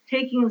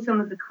taking some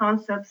of the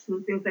concepts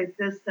and things like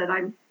this that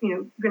I'm,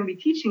 going to be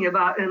teaching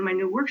about in my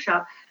new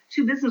workshop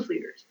to business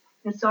leaders.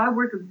 And so I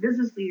work with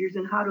business leaders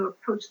in how to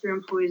approach their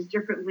employees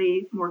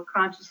differently, more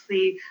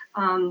consciously,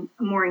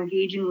 more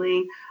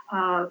engagingly.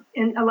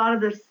 And a lot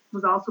of this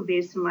was also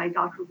based on my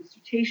doctoral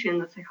dissertation,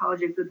 The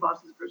Psychology of Good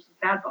Bosses versus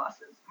Bad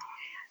Bosses.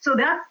 So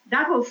that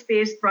whole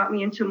space brought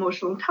me into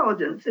emotional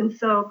intelligence. And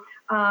so,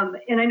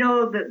 and I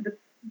know that the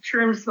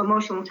terms of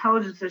emotional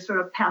intelligence are sort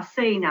of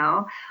passé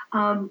now,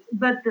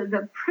 but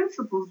the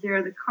principles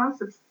there, the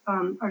concepts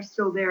are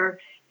still there.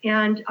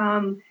 And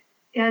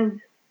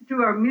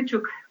through our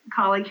mutual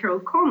colleague,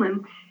 Harold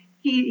Coleman,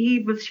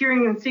 he was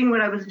hearing and seeing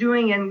what I was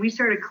doing, and we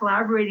started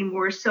collaborating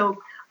more. So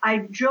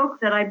I joke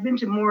that I've been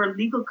to more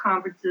legal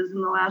conferences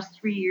in the last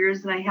 3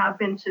 years than I have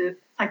been to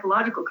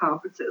psychological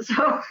conferences.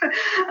 So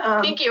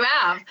I think you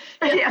have.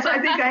 Yes, I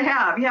think I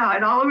have. Yeah,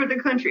 and all over the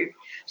country.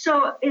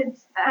 So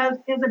it's as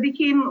I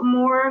became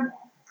more,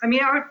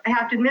 I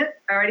have to admit,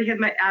 I already had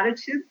my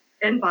attitude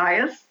and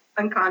bias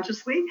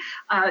unconsciously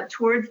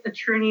towards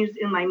attorneys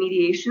in my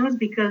mediations,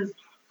 because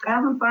I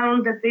haven't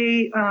found that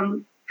they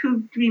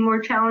proved to be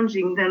more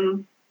challenging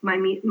than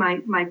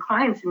my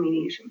clients in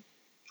mediation.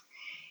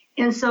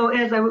 And so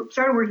as I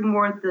started working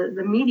more with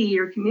the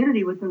mediator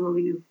community within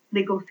the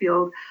legal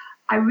field,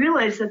 I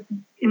realized that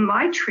in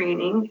my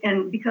training,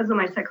 and because of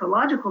my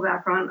psychological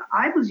background,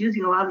 I was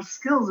using a lot of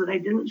skills that I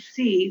didn't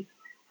see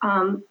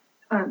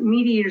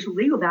mediators with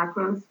legal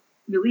backgrounds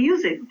really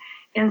using.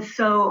 And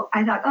so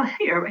I thought,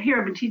 here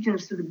I've been teaching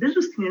this to the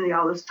business community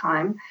all this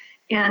time,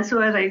 And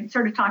so as I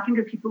started talking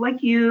to people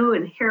like you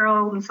and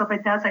Harold and stuff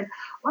like that, it's like,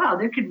 wow,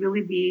 there could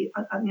really be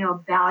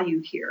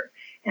value here.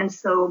 And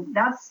so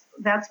that's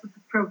what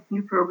the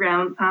new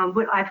program,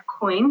 what I've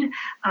coined,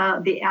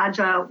 the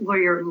Agile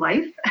Lawyer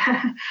Life,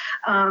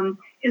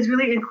 is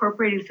really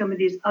incorporating some of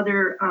these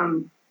other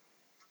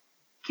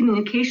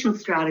communication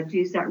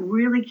strategies that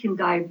really can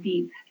dive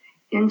deep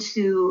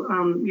into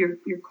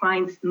your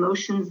clients'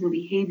 emotions and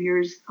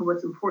behaviors,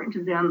 what's important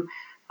to them,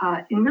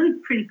 in really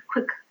pretty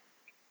quick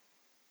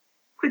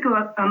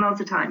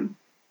amounts of time.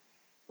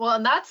 Well,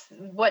 and that's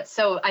what's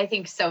I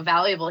think so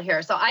valuable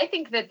here. So I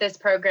think that this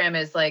program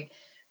is like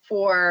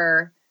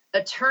for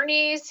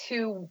attorneys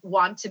who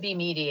want to be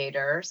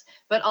mediators,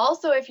 but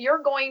also if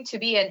you're going to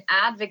be an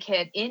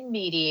advocate in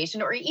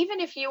mediation, or even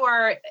if you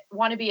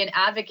want to be an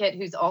advocate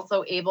who's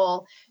also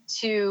able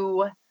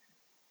to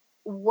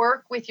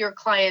work with your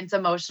client's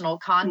emotional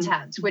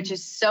content, which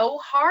is so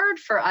hard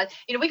for us.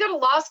 We go to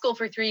law school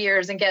for 3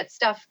 years and get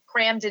stuff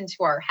crammed into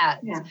our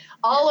heads,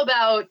 all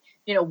about,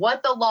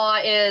 what the law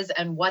is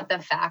and what the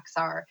facts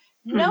are.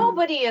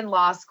 Nobody in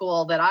law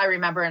school that I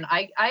remember, and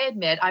I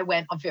admit I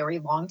went a very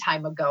long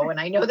time ago, and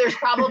I know there's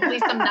probably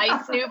some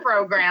nice new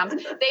programs.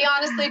 They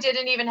honestly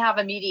didn't even have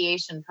a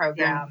mediation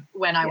program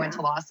when I went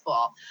to law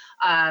school.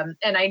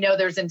 And I know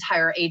there's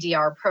entire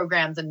ADR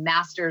programs and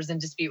masters in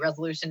dispute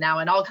resolution now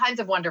and all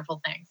kinds of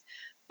wonderful things.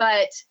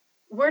 But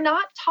we're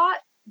not taught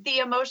the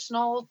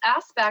emotional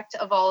aspect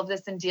of all of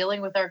this and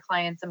dealing with our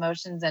clients'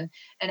 emotions and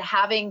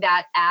having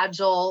that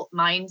agile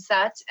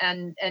mindset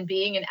and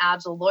being an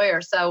agile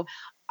lawyer. So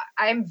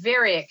I'm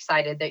very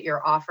excited that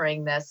you're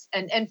offering this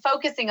and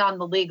focusing on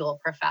the legal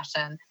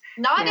profession,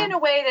 not in a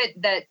way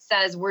that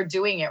says we're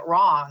doing it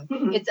wrong.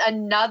 It's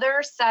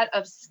another set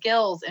of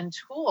skills and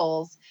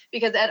tools,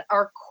 because at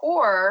our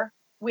core,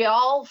 we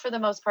all, for the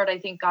most part, I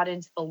think, got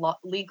into the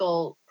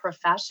legal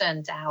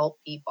profession to help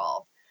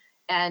people.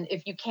 And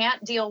if you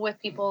can't deal with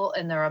people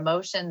and their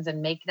emotions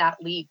and make that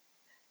leap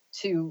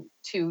to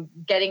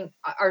getting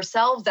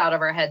ourselves out of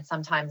our heads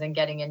sometimes and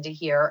getting into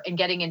here and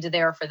getting into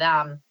there for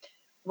them,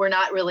 we're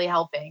not really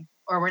helping,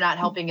 or we're not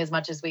helping as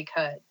much as we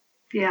could.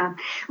 Yeah.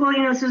 Well,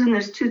 Susan,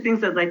 there's two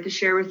things I'd like to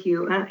share with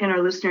you and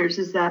our listeners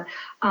is that,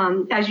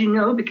 as you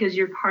know, because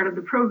you're part of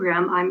the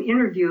program, I'm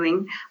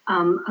interviewing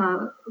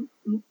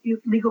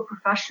legal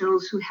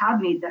professionals who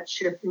have made that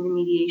shift in the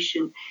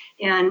mediation.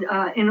 And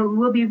it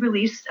will be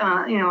released,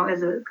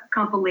 as a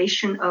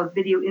compilation of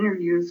video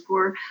interviews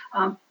for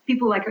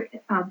people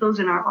like those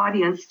in our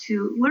audience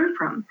to learn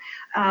from.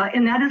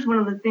 And that is one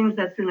of the things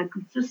that's been a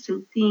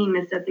consistent theme,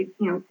 is that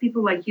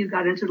people like you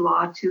got into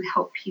law to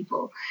help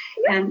people.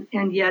 And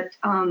yet,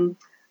 and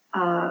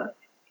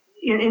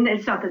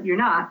it's not that you're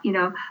not,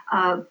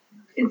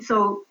 and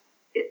so,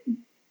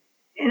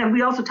 and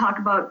we also talk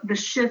about the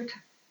shift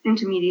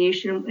into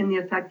mediation and the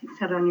effect it's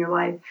had on your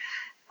life.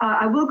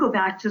 I will go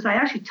back to, I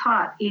actually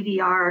taught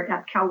ADR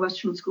at Cal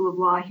Western School of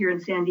Law here in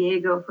San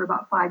Diego for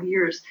about 5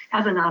 years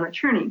as a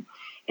non-attorney.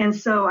 And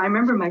so I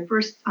remember my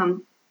first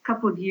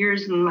couple of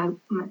years, and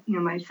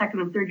my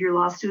second and third year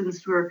law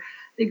students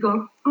they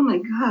go, oh my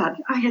God,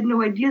 I had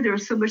no idea there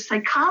was so much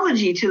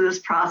psychology to this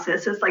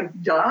process. It's like,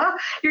 duh,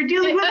 you're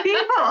dealing with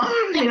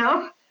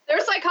people,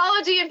 There's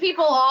psychology in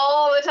people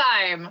all the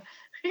time.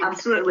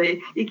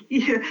 Absolutely.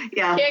 Yeah.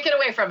 Can't get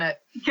away from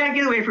it. Can't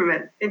get away from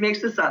it. It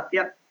makes us up.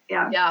 Yep.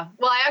 Yeah. Yeah.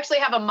 Well, I actually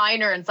have a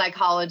minor in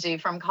psychology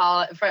from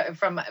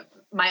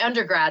my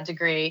undergrad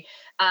degree,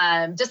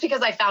 just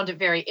because I found it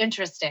very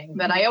interesting.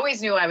 But I always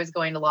knew I was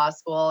going to law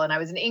school, and I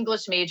was an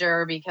English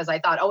major because I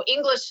thought,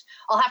 English,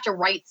 I'll have to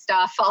write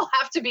stuff. I'll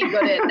have to be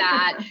good at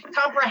that.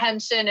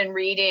 Comprehension and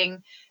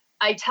reading.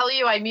 I tell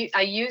you,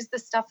 I use the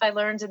stuff I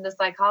learned in the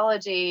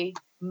psychology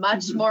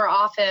much more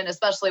often,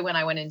 especially when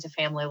I went into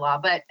family law,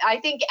 but I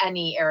think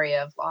any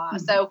area of law.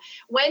 So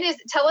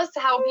tell us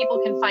how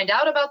people can find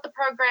out about the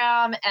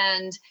program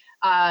and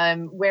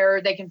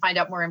where they can find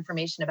out more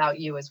information about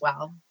you as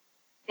well.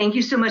 Thank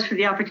you so much for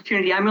the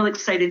opportunity. I'm really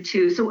excited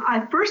too. So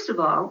first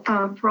of all,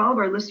 for all of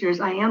our listeners,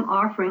 I am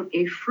offering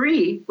a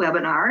free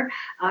webinar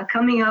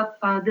coming up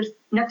this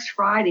next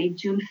Friday,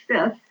 June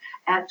 5th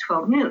at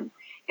 12 noon.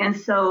 And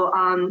so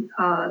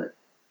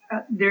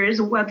there is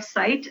a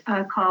website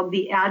called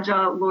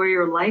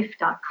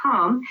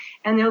theagileLawyerLife.com,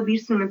 and there'll be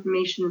some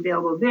information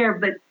available there.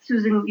 But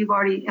Susan, you've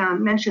already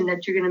mentioned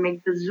that you're going to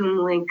make the Zoom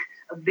link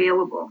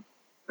available.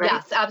 Right?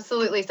 Yes,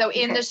 absolutely. So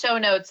in the show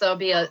notes, there'll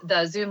be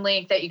the Zoom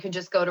link that you can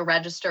just go to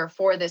register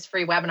for this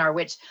free webinar,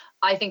 which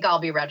I think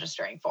I'll be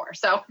registering for.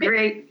 So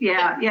great.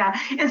 Yeah.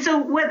 And so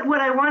what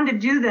I wanted to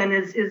do then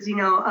is again,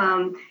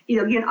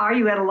 are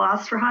you at a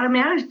loss for how to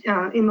manage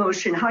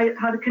emotion, how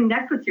to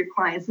connect with your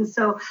clients? And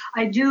so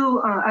I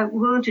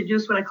will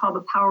introduce what I call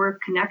the power of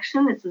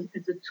connection. It's a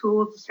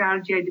tool, it's a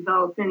strategy I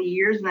developed many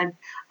years, and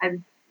I've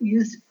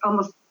used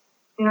almost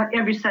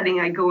every setting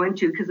I go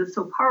into because it's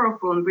so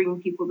powerful in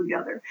bringing people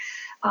together.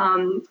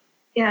 And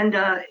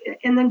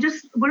then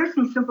just what are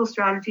some simple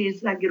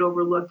strategies that get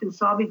overlooked? And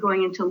so I'll be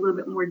going into a little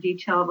bit more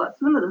detail about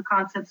some of the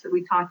concepts that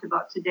we talked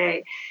about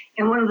today.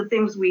 And one of the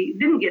things we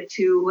didn't get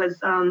to was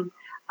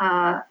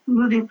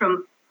moving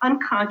from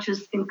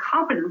unconscious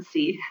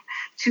incompetency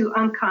to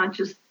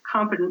unconscious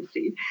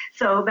competency.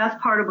 So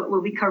that's part of what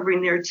we'll be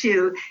covering there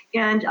too.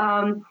 And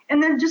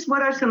then just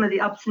what are some of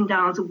the ups and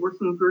downs of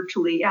working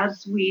virtually?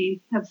 As we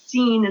have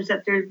seen is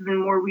that there's been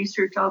more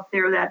research out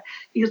there that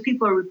because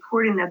people are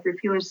reporting that they're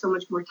feeling so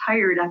much more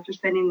tired after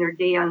spending their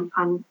day in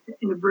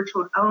a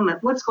virtual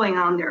element. What's going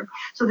on there?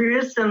 So there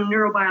is some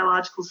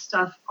neurobiological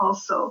stuff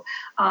also.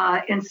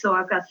 And so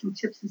I've got some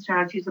tips and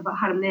strategies about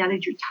how to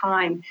manage your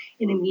time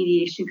in a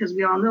mediation, because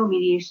we all know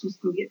mediations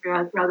can get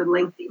rather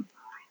lengthy.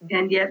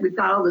 And yet we've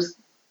got all this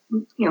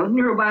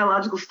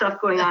neurobiological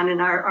stuff going on in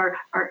our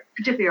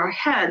particularly our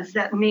heads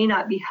that may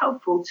not be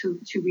helpful to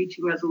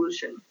reaching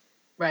resolution.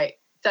 Right.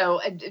 So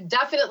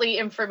definitely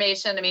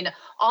information. I mean,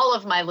 all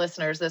of my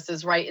listeners, this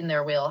is right in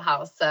their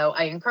wheelhouse. So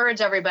I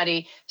encourage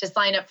everybody to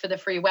sign up for the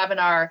free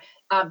webinar.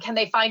 Can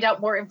they find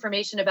out more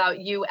information about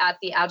you at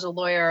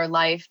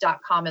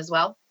theagileLawyerLife.com as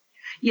well?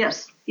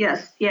 Yes,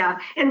 yeah.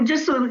 And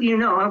just so you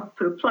know, I'll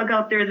put a plug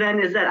out there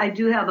then, is that I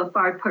do have a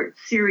 5-part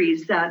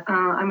series that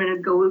I'm going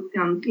to go,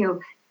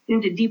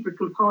 into deeper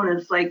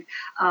components like,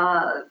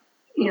 how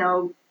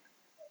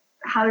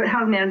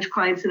to manage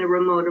clients in a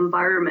remote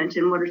environment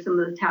and what are some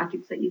of the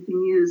tactics that you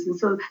can use. And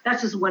so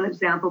that's just one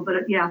example, but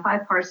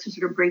 5 parts to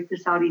sort of break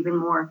this out even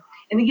more.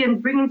 And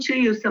again, bringing to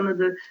you some of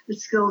the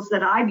skills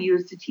that I've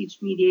used to teach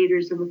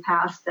mediators in the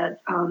past that,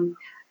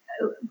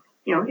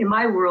 in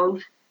my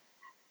world,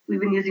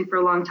 we've been using for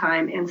a long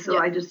time. And so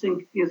I just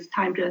think it's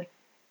time to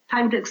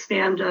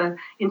expand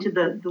into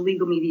the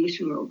legal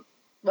mediation world.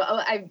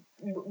 Well,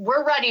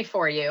 we're ready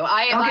for you.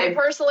 I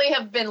personally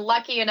have been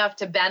lucky enough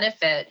to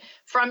benefit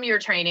from your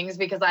trainings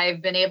because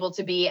I've been able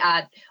to be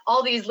at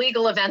all these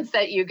legal events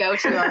that you go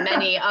to, or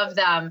many of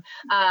them.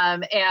 I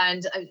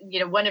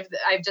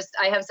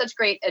have such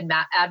great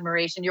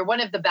admiration. You're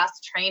one of the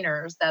best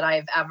trainers that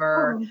I've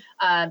ever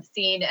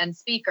seen, and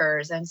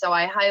speakers. And so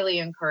I highly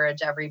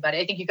encourage everybody.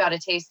 I think you got a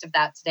taste of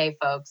that today,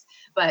 folks,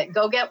 but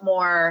go get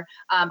more.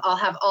 I'll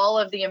have all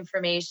of the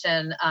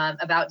information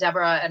about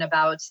Debra and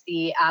about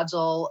the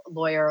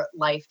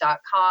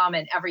AgileLawyerLife.com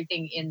and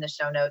everything in the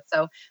show notes.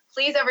 So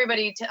please,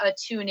 everybody,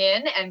 tune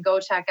in and go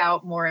check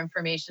out more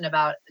information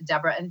about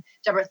Debra. And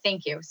Debra,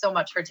 thank you so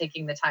much for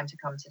taking the time to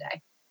come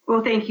today.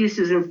 Well, thank you,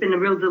 Susan. It's been a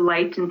real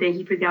delight, and thank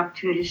you for the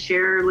opportunity to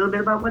share a little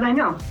bit about what I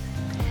know.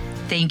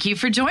 Thank you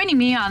for joining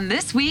me on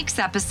this week's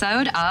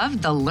episode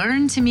of the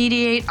Learn to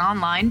Mediate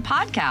Online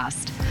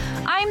podcast.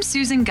 I'm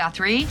Susan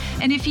Guthrie,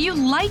 and if you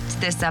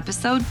liked this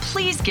episode,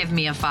 please give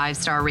me a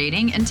 5-star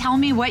rating and tell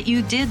me what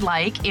you did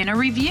like in a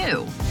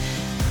review.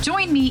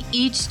 Join me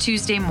each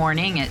Tuesday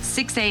morning at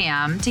 6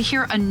 a.m. to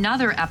hear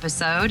another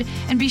episode,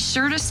 and be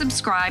sure to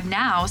subscribe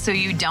now so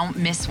you don't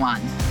miss one.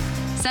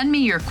 Send me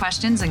your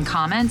questions and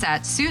comments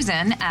at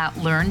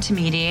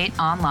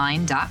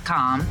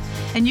susan@learntomediateonline.com,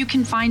 and you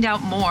can find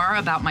out more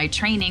about my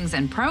trainings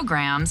and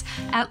programs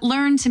at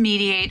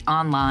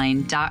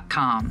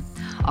learntomediateonline.com.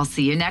 I'll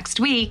see you next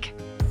week.